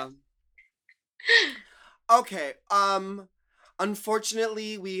 Okay.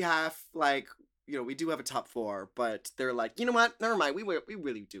 Unfortunately, we have like we do have a top 4, but they're like, you know what? Never mind. We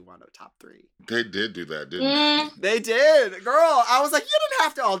really do want a top 3. They did do that, didn't they? They did, girl. I was like, you didn't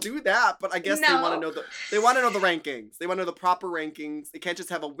have to all do that, but I guess they want to know the rankings. They want to know the proper rankings. They can't just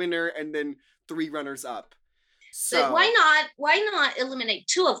have a winner and then 3 runners up. So but why not eliminate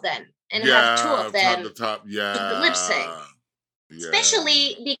 2 of them and have 2 of them the lip sync? Yeah.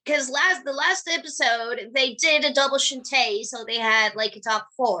 Especially because the last episode they did a double shantay, so they had like a top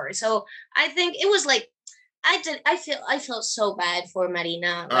 4. So I think it was like I felt so bad for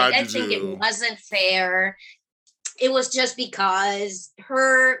Marina. Like I think it wasn't fair. it was just because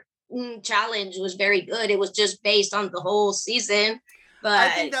her challenge was very good. It was just based on the whole season. But I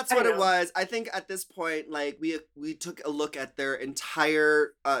think that's what it know. was. I think at this point, like we took a look at their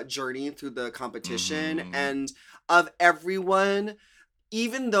entire journey through the competition, and of everyone,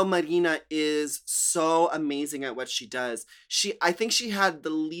 even though Marina is so amazing at what she does, I think she had the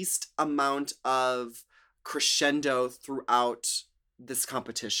least amount of crescendo throughout this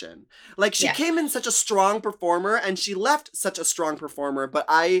competition. Like she came in such a strong performer and she left such a strong performer, but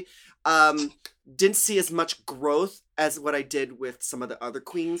I didn't see as much growth as what I did with some of the other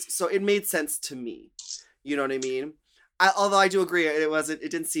queens. So it made sense to me. You know what I mean? Although I do agree,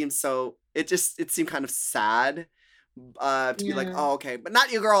 it didn't seem so, it seemed kind of sad to be like, oh, okay, but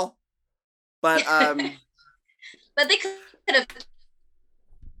not you, girl. But but they could have.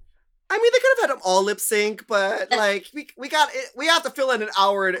 I mean, they could have had them all lip sync, but like we got it. We have to fill in an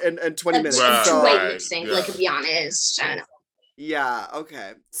hour and 20 minutes. Right, so, right, lip sync. Like, to be honest, I don't know. Yeah.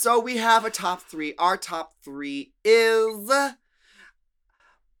 Okay. So we have a top three. Our top three is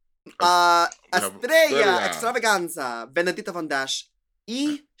Estrella Extravaganza, Benedita Von Dash,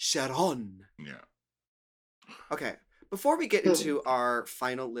 y Sharon. Yeah. Okay. Before we get into our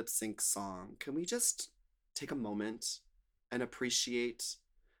final lip sync song, can we just take a moment and appreciate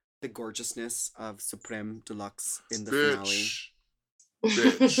the gorgeousness of Supreme Deluxe in the finale?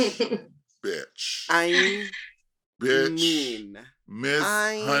 Bitch. I bitch. mean. Miss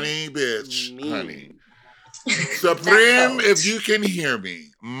Honey Bitch. Mean. Honey. Supreme, if you can hear me.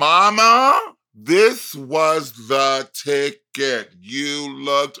 Mama, this was the ticket. You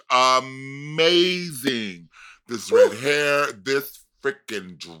looked amazing. This red hair, this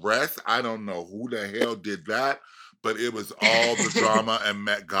freaking dress. I don't know who the hell did that, but it was all the drama and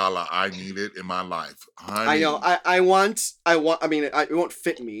Met Gala I needed in my life. Honey. I know. I mean, it won't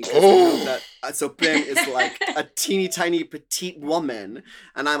fit me. I know that Supreme is like a teeny tiny petite woman,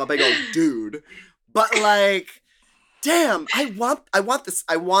 and I'm a big old dude. But like, damn, I want this.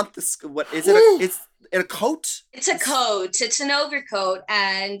 What is it? It's a coat? It's a coat. It's an overcoat.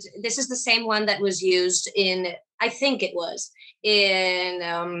 And this is the same one that was used in, I think it was, in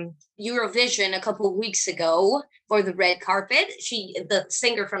Eurovision a couple of weeks ago for the red carpet. The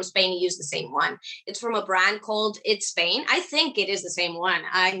singer from Spain, used the same one. It's from a brand called It's Spain. I think it is the same one,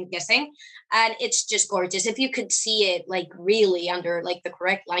 I'm guessing. And it's just gorgeous. If you could see it like really under like the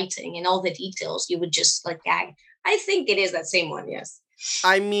correct lighting and all the details, you would just like gag. I think it is that same one, yes.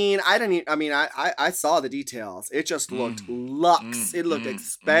 I mean, I saw the details. It just looked luxe. It looked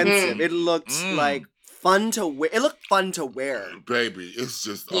expensive. It looked like fun to wear. It looked fun to wear. Baby, it's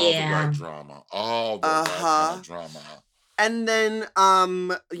just all the right drama. All the right kind of drama. And then,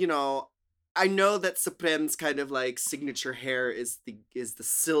 you know, I know that Supreme's kind of like signature hair is the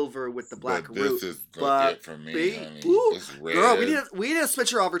silver with the black root. This is it for me, honey. It's red. Girl, we need to switch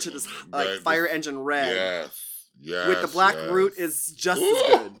her over to this like fire engine red. Yes. With the black root is just as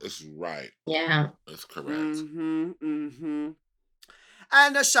good. It's right. Yeah. That's correct.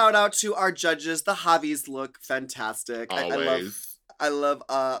 And a shout out to our judges. The Javis look fantastic. Always. I love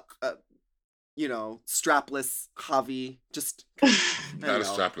you know, strapless Javi. Just not a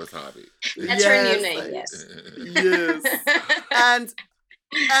strapless Javi. That's her new name, yes. Yes.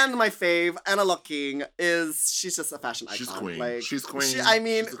 And my fave, Anna Locking, she's just a fashion icon. She's queen. Like, she's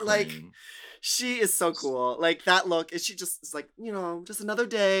queen. She is so cool. Like, that look, she just is like, you know, just another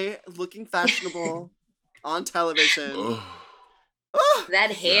day looking fashionable on television.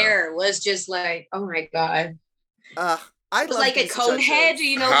 That hair was just like, oh my God. I love like a cone head,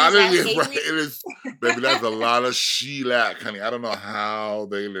 you know. How did it, right? It is, baby, that's a lot of shellac, honey. I don't know how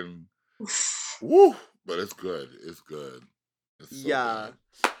they didn't. Woo! But it's good. It's good. It's so good.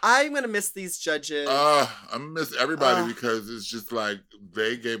 I'm gonna miss these judges. I'm gonna miss everybody because it's just like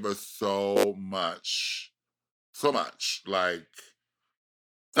they gave us so much, like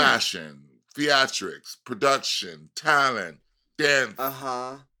fashion, theatrics, production, talent, dance.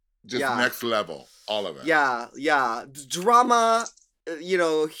 Just next level, all of it. Yeah. Drama, you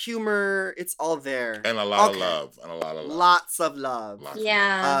know, humor, it's all there. And a lot of love. Lots of love.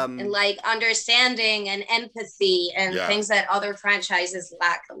 And like understanding and empathy and things that other franchises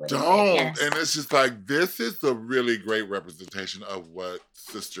lack a little bit. Yes. And it's just like, this is a really great representation of what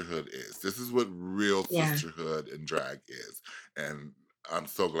sisterhood is. This is what real sisterhood and drag is. And I'm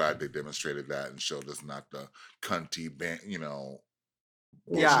so glad they demonstrated that and showed us not the cunty band, you know,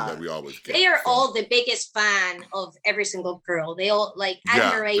 that we always get. They are all the biggest fan of every single girl. They all like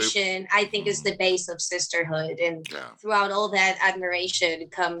admiration. I think is the base of sisterhood, and throughout all that admiration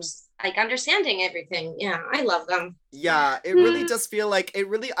comes like understanding everything. Yeah, I love them. Yeah, it really does feel like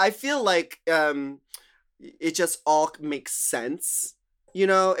I feel like it just all makes sense. You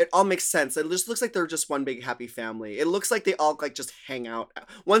know, it all makes sense. It just looks like they're just one big happy family. It looks like they all like just hang out.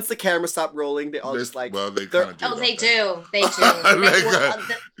 Once the camera stopped rolling, they all just like. Well, they kind of do. Oh, they they? do. They do.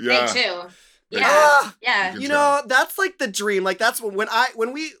 Yeah. They do. They Yeah. do. Yeah. You know, that's like the dream. Like that's when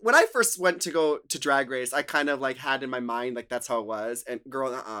I first went to go to Drag Race, I kind of like had in my mind like that's how it was. And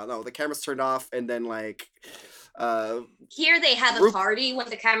girl, no, the camera's turned off, and then like. Here they have a party when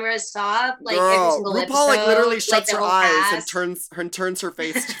the camera is stopped. Like girl, every single RuPaul episode, like literally shuts the her whole eyes cast. and turns her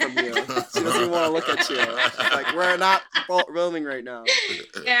face from you. She doesn't even want to look at you. She's like, we're not filming right now.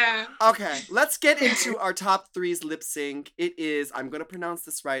 Yeah. Okay, let's get into our top threes lip sync. It is, I'm gonna pronounce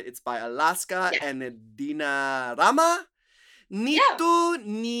this right. It's by Alaska and Dinarama. Nitu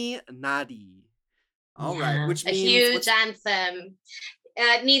ni Nadi. All right, which means a huge anthem.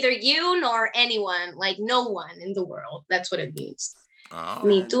 Neither you nor anyone, like no one in the world. That's what it means.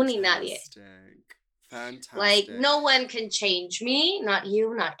 Ni tú ni nadie. Fantastic. Like no one can change me, not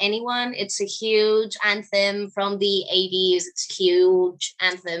you, not anyone. It's a huge anthem from the 80s. It's a huge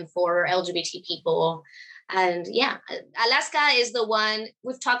anthem for LGBT people. And yeah, Alaska is the one,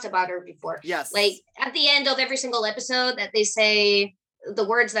 we've talked about her before. Yes. Like at the end of every single episode that they say, the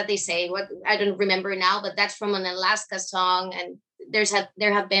words that they say, what I don't remember now, but that's from an Alaska song. And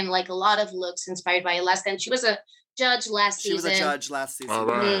there have been like a lot of looks inspired by Alaska. And she was a judge last season. She was a judge last season. All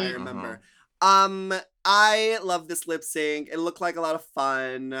right. I remember. I love this lip sync. It looked like a lot of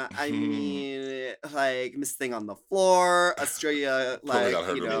fun. I mean, like Miss Thing on the floor, Australia, like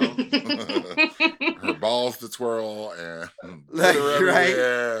you know, her balls to twirl and like,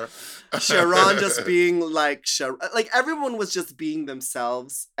 right. Sharon just being like everyone was just being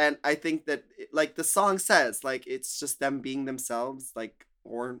themselves, and I think that like the song says, like it's just them being themselves, like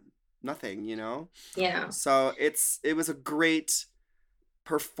or nothing, you know. Yeah. So it was a great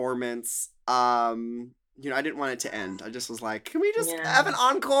performance. You know, I didn't want it to end. I just was like, can we just have an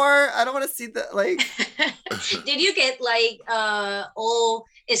encore? I don't want to see the like. Did you get like all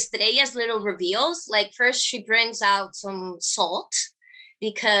Estrella's little reveals? Like first she brings out some salt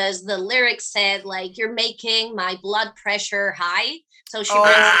because the lyrics said like you're making my blood pressure high. So she brings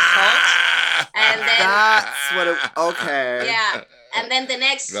the salt. And then that's what it okay. Yeah. And then the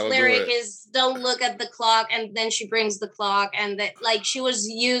next lyric is don't look at the clock, and then she brings the clock, and that like she was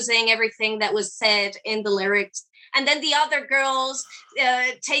using everything that was said in the lyrics. And then the other girls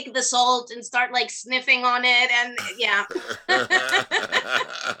take the salt and start like sniffing on it, and yeah.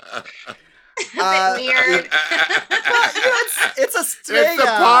 A bit weird. But, you know, it's a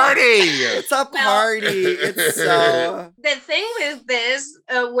party. It's a party. It's so. The thing with this,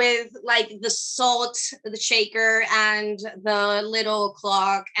 with like the salt, the shaker, and the little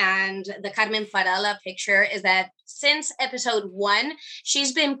clock, and the Carmen Farala picture, is that since episode 1,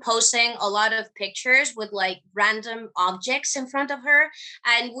 she's been posting a lot of pictures with like random objects in front of her,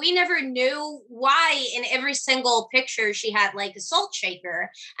 and we never knew why in every single picture she had like a salt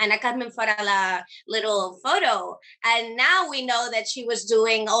shaker and a Carmen Farala little photo. And now we know that she was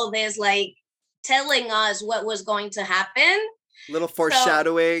doing all this, like telling us what was going to happen. Little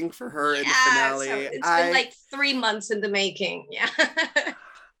foreshadowing for her in the finale. So it's been like 3 months in the making. Yeah.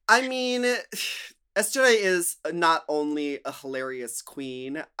 I mean, S2E11 is not only a hilarious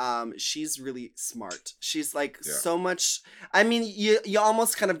queen, she's really smart. She's like so much. I mean, you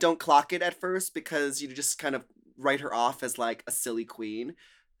almost kind of don't clock it at first because you just kind of write her off as like a silly queen.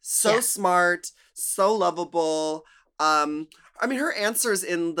 So smart, so lovable. I mean, her answers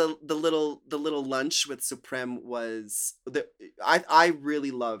in the little lunch with Supreme was I really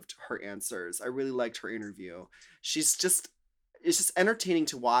loved her answers. I really liked her interview. It's just entertaining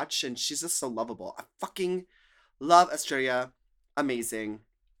to watch, and she's just so lovable. I fucking love Estrella. Amazing.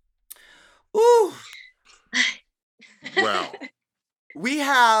 Ooh. Well, we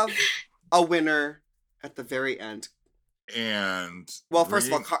have a winner at the very end. And well, first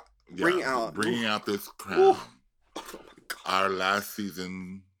of all, bringing out this crown. Oh my God. Our last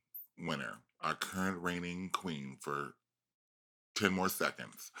season winner, our current reigning queen for 10 more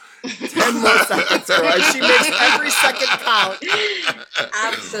seconds. 10 more seconds, right? She makes every second count.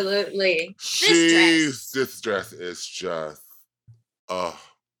 Absolutely. This dress is just, oh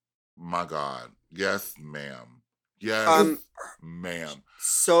my God. Yes, ma'am. Yes, ma'am.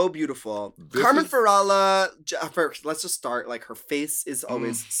 So beautiful. Carmen Farala, first, let's just start. Like, her face is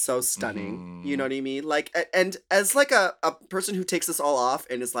always so stunning. You know what I mean? Like, and as like a person who takes this all off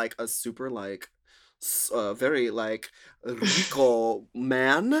and is like a super like, very like rico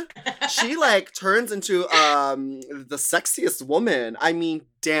man, she like turns into the sexiest woman. I mean,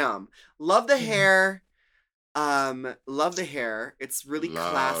 damn. Love the hair. Love the hair. It's really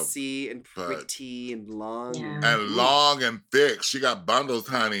classy and pretty and long. Yeah. And long and thick. She got bundles,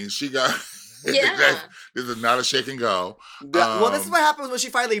 honey. She got... Yeah. This is not a shake and go. Well, this is what happens when she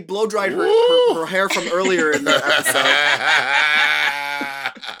finally blow dried her hair from earlier in the episode.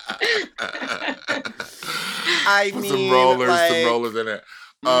 I mean, some rollers in it.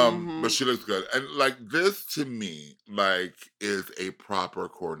 But she looks good. And like this to me, like, is a proper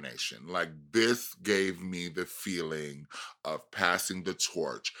coronation. Like this gave me the feeling of passing the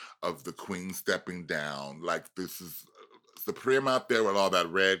torch, of the queen stepping down. Like this is Supreme out there with all that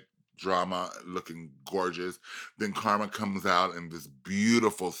red drama, looking gorgeous. Then Karma comes out in this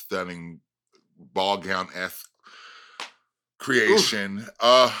beautiful, stunning ball gown-esque creation.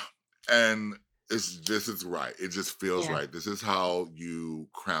 And this is right. It just feels right. This is how you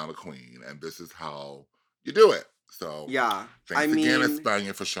crown a queen, and this is how you do it. So thanks again,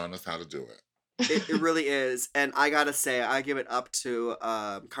 España, for showing us how to do it. It really is. And I gotta say, I give it up to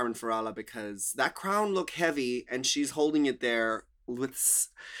Carmen Farala, because that crown looked heavy, and she's holding it there with,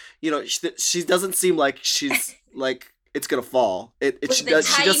 she doesn't seem like she's like it's gonna fall. She does.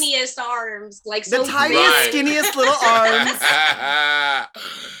 Tiniest arms, like the tiniest, skinniest little arms.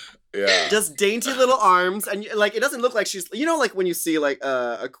 Yeah. Just dainty little arms, and like it doesn't look like she's, like when you see like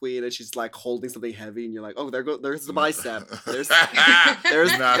a queen and she's like holding something heavy, and you're like, oh, there's the bicep. There's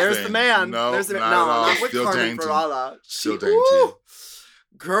the man. No, there's the not not with Still Carmen Farala. Still dainty.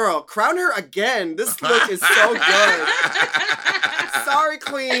 Girl, crown her again. This look is so good. Sorry,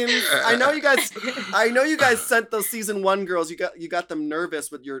 queens. I know you guys sent those season 1 girls. You got them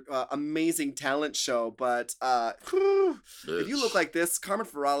nervous with your amazing talent show, but if you look like this, Carmen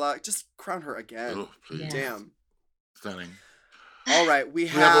Farala, just crown her again. Oh, damn. Stunning. All right, we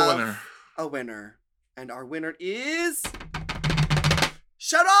have a winner. And our winner is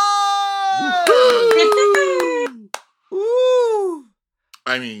Sharon! Woo!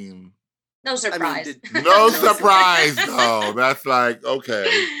 I mean, no surprise. No surprise, though. That's like,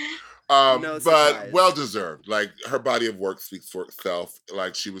 okay. No but surprise. Well deserved. Like, her body of work speaks for itself.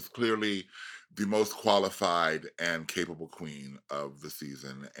 Like, she was clearly the most qualified and capable queen of the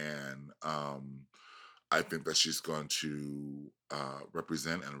season. And I think that she's going to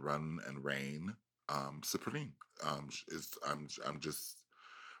represent and run and reign supreme. I'm just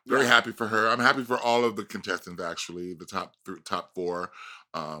very happy for her. I'm happy for all of the contestants, actually. The top 4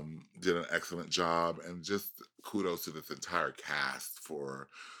 did an excellent job. And just kudos to this entire cast for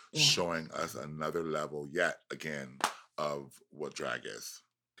showing us another level, yet again, of what drag is.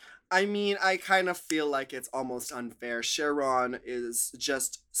 I mean, I kind of feel like it's almost unfair. Sharon is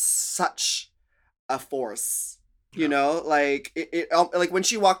just such a force. You know? Like, like when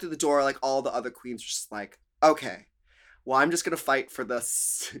she walked through the door, like all the other queens were just like, okay. Well, I'm just gonna fight for the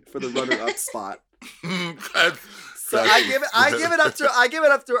runner-up spot. So I give it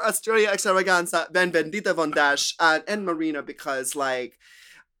up to Australia Extravaganza, Ben Bendita Von Dash, and Marina, because like,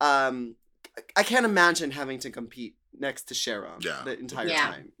 I can't imagine having to compete next to Sharon the entire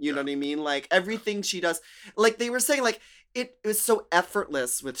time. You know what I mean? Like everything she does, like they were saying, like it was so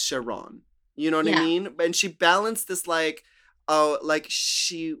effortless with Sharon. You know what I mean? And she balanced this like, oh, like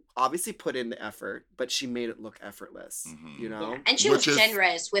she obviously put in the effort, but she made it look effortless, you know? Yeah. And she was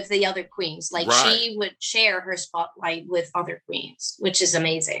generous with the other queens. Like she would share her spotlight with other queens, which is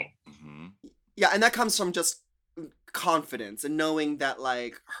amazing. Yeah, and that comes from just confidence and knowing that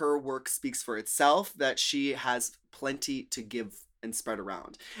like her work speaks for itself, that she has plenty to give and spread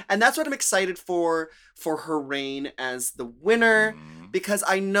around. And that's what I'm excited for her reign as the winner, because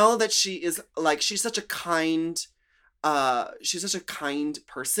I know that she is like, she's such a kind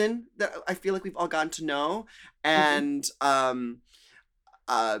person that I feel like we've all gotten to know, and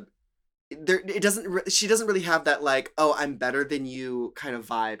she doesn't really have that like, oh, I'm better than you kind of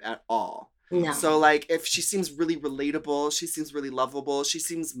vibe at all. No. So like, if she seems really relatable, she seems really lovable, she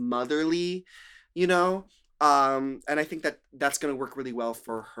seems motherly, you know, and I think that that's going to work really well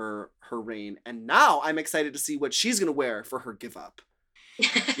for her reign. And now I'm excited to see what she's going to wear for her give up.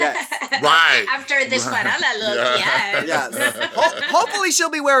 Yes. Right. After this Farala look, yes. Hopefully she'll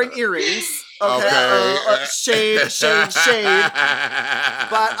be wearing earrings. Okay. Shade.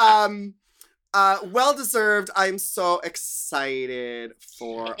 But well deserved. I'm so excited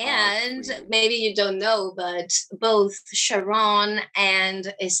for. And maybe you don't know, but both Sharon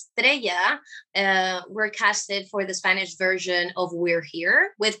and Estrella were casted for the Spanish version of We're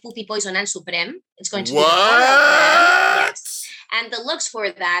Here with Pupi Poison and Supreme. It's going to be yes. And the looks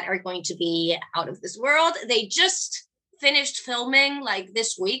for that are going to be out of this world. They just finished filming like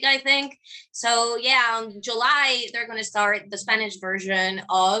this week, I think. So yeah, on July, they're going to start the Spanish version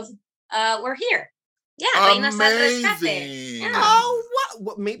of We're Here. Reinas al Rescate. Amazing. Yeah. Oh,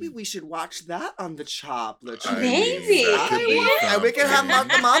 what? Maybe we should watch that on the Chop, Latrice. Maybe. that could be And we can have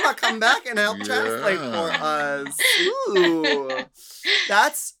something. Martha Mama come back and help translate for us. Ooh,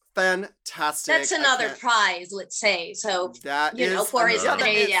 that's fantastic. That's another prize, let's say. So, That you know, is for his another-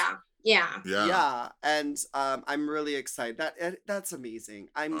 day, that is- yeah. Yeah, and I'm really excited. That's amazing.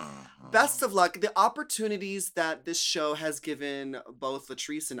 I'm Uh-huh. best of luck. The opportunities that this show has given both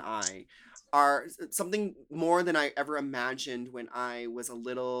Latrice and I are something more than I ever imagined when I was a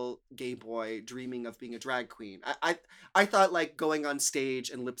little gay boy dreaming of being a drag queen. I thought like going on stage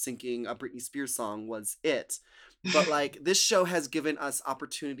and lip syncing a Britney Spears song was it. But like this show has given us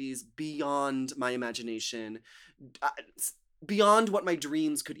opportunities beyond my imagination, beyond what my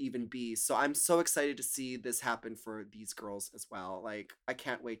dreams could even be. So I'm so excited to see this happen for these girls as well. Like I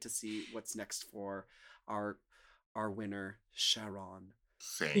can't wait to see what's next for our winner, Sharon.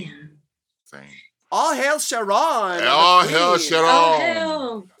 Same. All hail Sharon! All the hail queen. Sharon! Oh,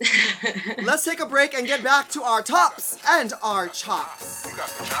 hell. Let's take a break and get back to our tops and our chops. You got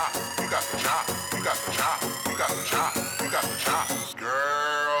the chop. You got the chop. You got the chop. You got the chop. You got the chop.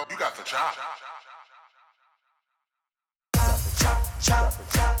 Girl, you got the chop.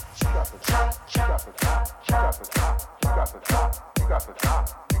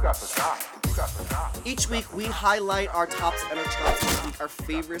 Each week we highlight our tops and our chops this week, our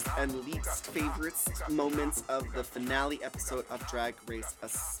favorites and least favorites moments of the finale episode of Drag Race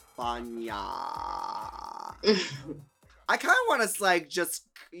España. I kind of want to like just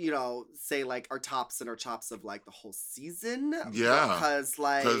say like our tops and our chops of like the whole season. Yeah, because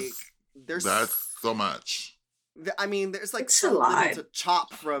like there's that's so much. I mean, there's like It's so a lot. little to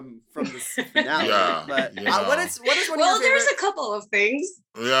chop from this finale. Yeah, but yeah. what is one of your Well, there's favorite? a couple of things.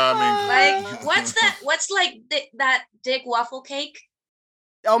 Yeah, I mean, Like, what's like that dick waffle cake?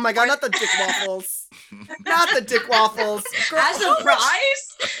 Oh my god, not the dick waffles. Not the dick waffles. Girl, As a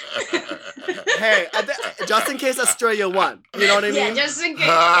prize? hey, just in case Australia won. You know what I mean? Yeah, just in case.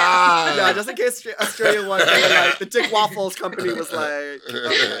 Ah. Yeah, just in case Australia won. And then, like, the Dick Waffles company was like,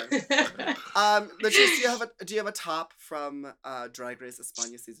 okay. Latrice, do you have a top from Drag Race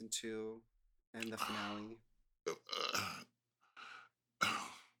España season 2 and the finale?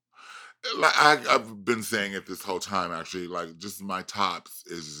 Like I've been saying it this whole time, actually. Like, just my tops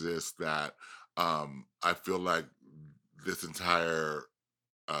is just that I feel like this entire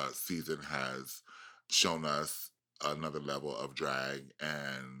season has shown us another level of drag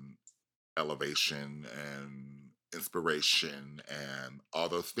and elevation and inspiration and all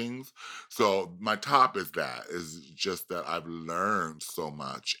those things. So my top is just that I've learned so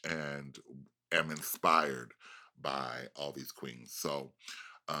much and am inspired by all these queens. So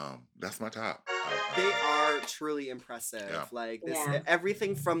that's my top. They are truly impressive. Yeah. Like this, Yeah.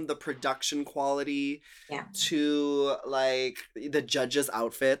 everything from the production quality Yeah. to like the judges'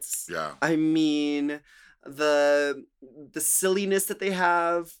 outfits. Yeah. I mean, the silliness that they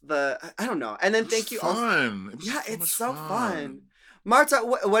have. I don't know. And then thank you. Fun. Yeah, so it's much so fun. Marta,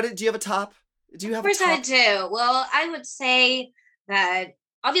 what do you have a top? Do you have Of course a top? I do. Well, I would say that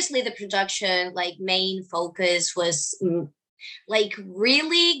obviously the production, like, main focus was like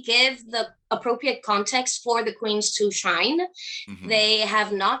really give the appropriate context for the queens to shine. Mhm. They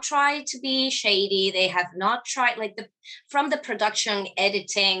have not tried to be shady. They have not tried, like, from the production,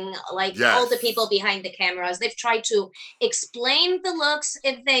 editing, like all the Yes. people behind the cameras, they've tried to explain the looks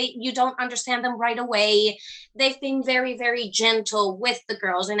if you don't understand them right away. They've been very, very gentle with the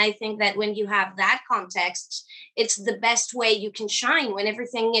girls. And I think that when you have that context, it's the best way you can shine, when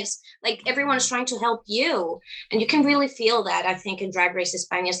everything is like everyone is trying to help you. And you can really feel that, I think, in Drag Race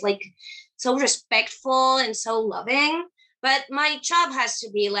España. It's like so respectful and so loving. But my job has to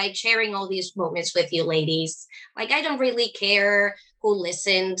be like sharing all these moments with you ladies. Like, I don't really care who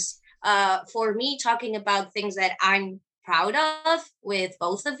listens. For me, talking about things that I'm proud of with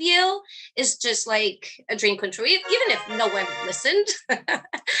both of you is just like a dream come true, even if no one listened.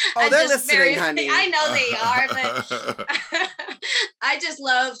 Oh, they're listening, honey. I know they are, but I just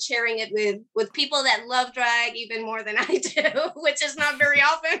love sharing it with people that love drag even more than I do, which is not very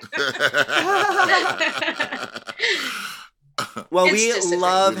often. Well, It's we just a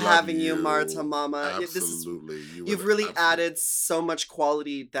love We love having you, you. Marta Mama. Absolutely. You've really added so much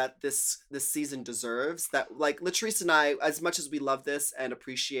quality that this season deserves. That, like, Latrice and I, as much as we love this and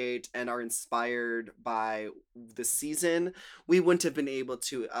appreciate and are inspired by this season, we wouldn't have been able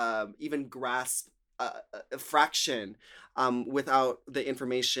to even grasp a fraction without the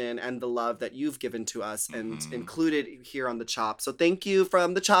information and the love that you've given to us and included here on The Chop. So thank you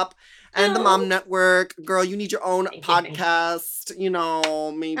from The Chop and the Mom Network. Girl, you need your own podcast. You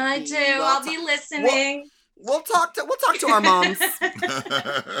know, maybe I do. I'll be listening. We'll talk to our moms.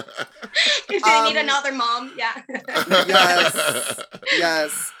 If they need another mom, yeah.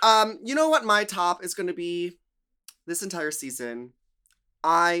 Yes. You know what my top is going to be this entire season?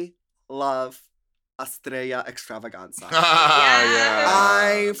 I love Estrella Extravaganza.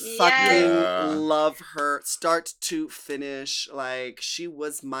 I fucking love her start to finish. Like, she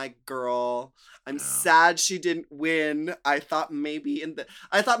was my girl. I'm sad she didn't win. I thought maybe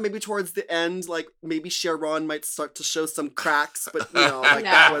towards the end, like maybe Sharon might start to show some cracks, but you know, like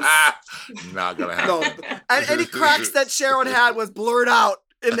that was not gonna happen. No, and any cracks that Sharon had was blurred out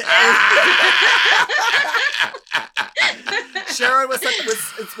in the end. Sharon was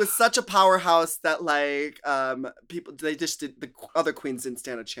such a powerhouse that like people the other queens didn't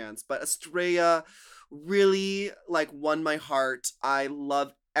stand a chance. But Estrella really like won my heart. I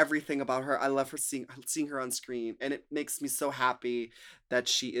love everything about her. I love her seeing her on screen, and it makes me so happy that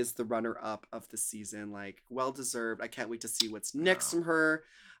she is the runner-up of the season. Like, well deserved. I can't wait to see what's next from her.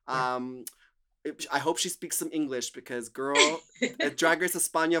 I hope she speaks some English because, girl, at Drag Race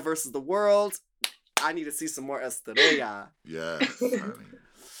España versus the world, I need to see some more Estrella. Yes.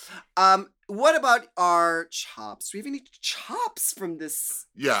 What about our chops? Do we have any chops from this?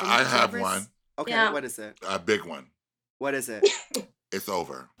 Yeah, I have one. Okay, what is it? A big one. What is it? It's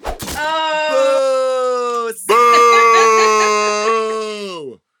over. Oh! Boo!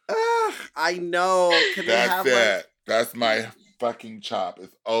 I know. Can we have it. One? That's my fucking chop.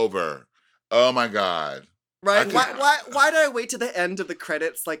 It's over. Oh my God. Right? Why did I wait to the end of the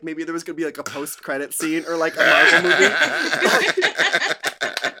credits? Like maybe there was gonna be like a post-credit scene or like a Marvel movie.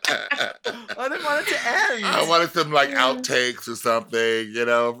 I didn't want it to end. I wanted some like outtakes or something, you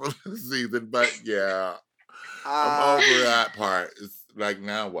know, from the season. But yeah, I'm over that part. It's like,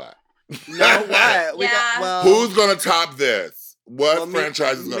 now what? Now what? Who's gonna top this? What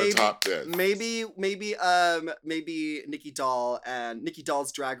franchise is gonna top this? Maybe Nikki Doll and Nikki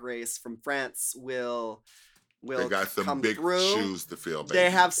Doll's Drag Race from France will they got some big shoes to fill. Baby. They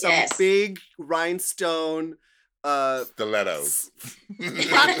have some big rhinestone stilettos.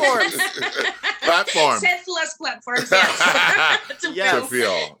 Platforms. Senseless platforms. Yes. To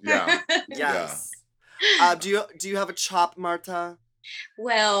feel. Yeah. Yes. Do you have a chop, Marta?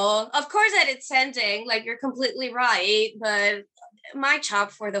 Well, of course at its ending, like you're completely right, but my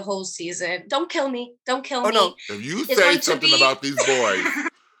chop for the whole season. Don't kill me. Don't kill me. No. If you say something about these boys,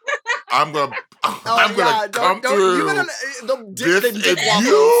 I'm gonna come through.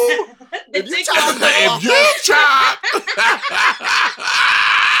 If you chop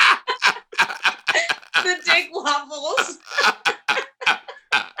the dick waffles.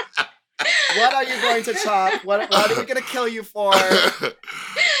 What are you going to chop? What are we gonna kill you for? No,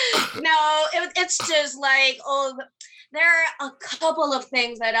 it's just like, there are a couple of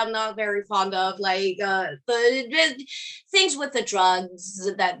things that I'm not very fond of, like the things with the drugs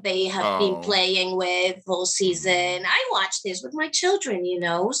that they have been playing with whole season. I watch this with my children, you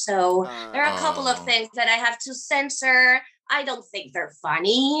know, so there are a couple of things that I have to censor. I don't think they're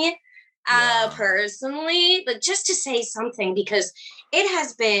funny, personally, but just to say something, because it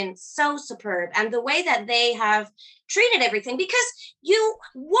has been so superb, and the way that they have treated everything, because you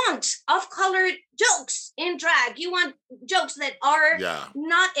want off-colored jokes in drag. You want jokes that are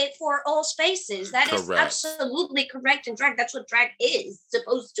not it for all spaces. That is absolutely correct in drag. That's what drag is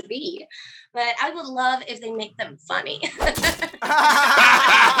supposed to be. But I would love if they make them funny.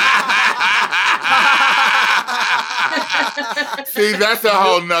 See, that's a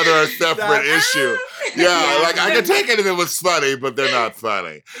whole nother separate issue. Yeah, like I can take it if it was funny, but they're not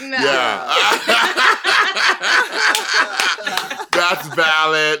funny. No. Yeah. That's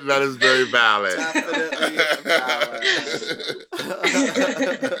valid. That is very valid. Definitely valid.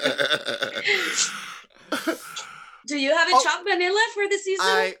 Do you have a chop, Vanilla, for the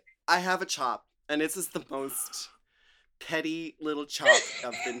season? I have a chop, and this is the most petty little chop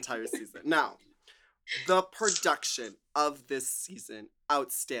of the entire season. Now, the production of this season,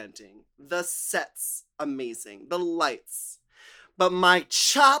 outstanding. The sets, amazing. The lights. But my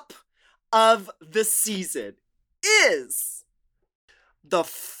chop of the season is the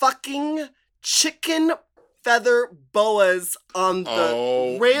fucking chicken feather boas on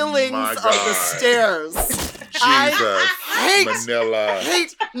the railings of the stairs. Jesus, Manila.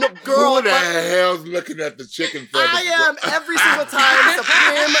 No, girl. Who the hell's looking at the chicken feathers? I am every single time.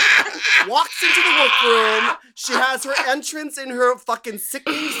 Supreme walks into the workroom. She has her entrance in her fucking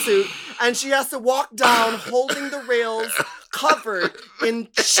sickening suit, and she has to walk down holding the rails covered in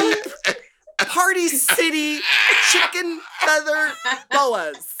cheap Party City chicken feather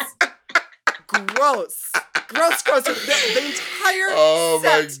boas. Gross. The entire set.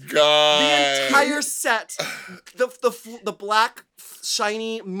 My God. The entire set. The black,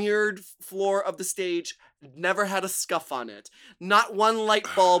 shiny, mirrored floor of the stage never had a scuff on it. Not one light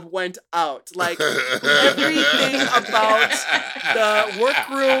bulb went out. Like, everything about the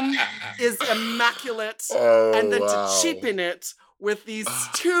workroom is immaculate. And then to cheapen it with these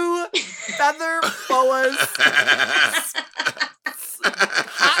two feather boas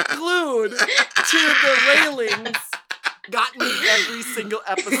hot glued to the railings got me every single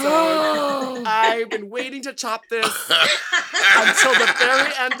episode. I've been waiting to chop this until the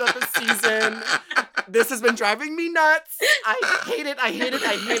very end of the season. This has been driving me nuts. I hate it.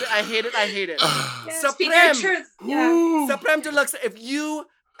 Supreme Deluxe, if you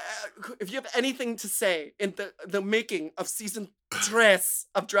have anything to say in the making of season 3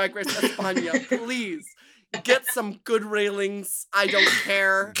 of Drag Race España, please get some good railings. I don't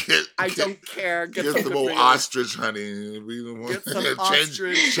care. Get some old ostrich, honey. Get some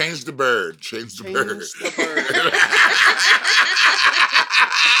ostrich. Change the bird. Change the bird.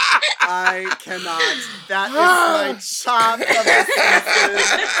 I cannot. That is my chop of the season.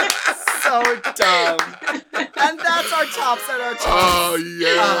 So dumb. And that's our tops and our chops. Oh,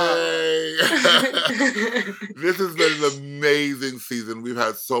 yay. This has been an amazing season. We've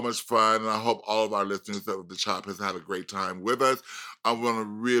had so much fun, and I hope all of our listeners of The Chop has had a great time with us. I want to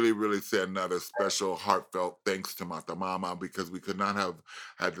really, really say another special heartfelt thanks to Mata Mama, because we could not have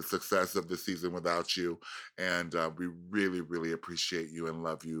had the success of this season without you. And we really, really appreciate you and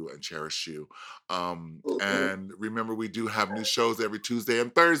love you and cherish you. And remember, we do have new shows every Tuesday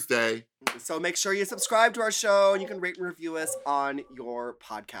and Thursday. So make sure you subscribe to our show, and you can rate and review us on your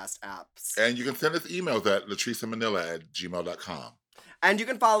podcast apps. And you can send us emails at latricemanila@gmail.com. And you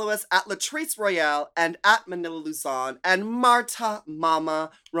can follow us at Latrice Royale and at Manila Luzon and Marta Mama.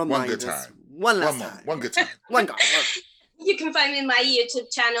 Remind us one last time. One good time. One go. You can find me in my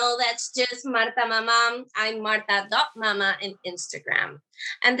YouTube channel. That's just Marta Mama. I'm Marta.mama on Instagram.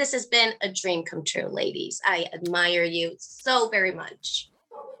 And this has been a dream come true, ladies. I admire you so very much.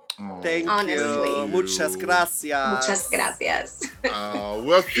 Thank you. Muchas gracias.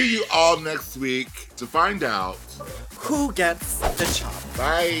 We'll see you all next week to find out who gets the chop.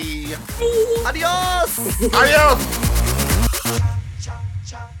 Bye. Adios. Adios.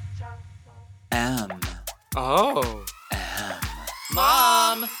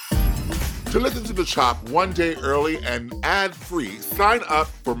 Mom. To listen to The Chop one day early and ad-free, sign up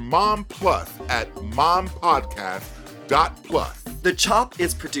for Mom Plus at mompodcast.plus. The Chop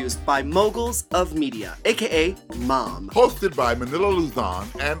is produced by Moguls of Media, aka Mom. Hosted by Manila Luzon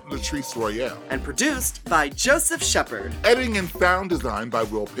and Latrice Royale. And produced by Joseph Shepard. Editing and sound design by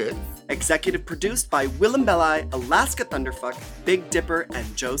Will Pitts. Executive produced by Willem Belli, Alaska Thunderfuck, Big Dipper,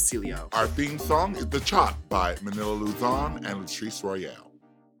 and Joe Celio. Our theme song is The Chop by Manila Luzon and Latrice Royale.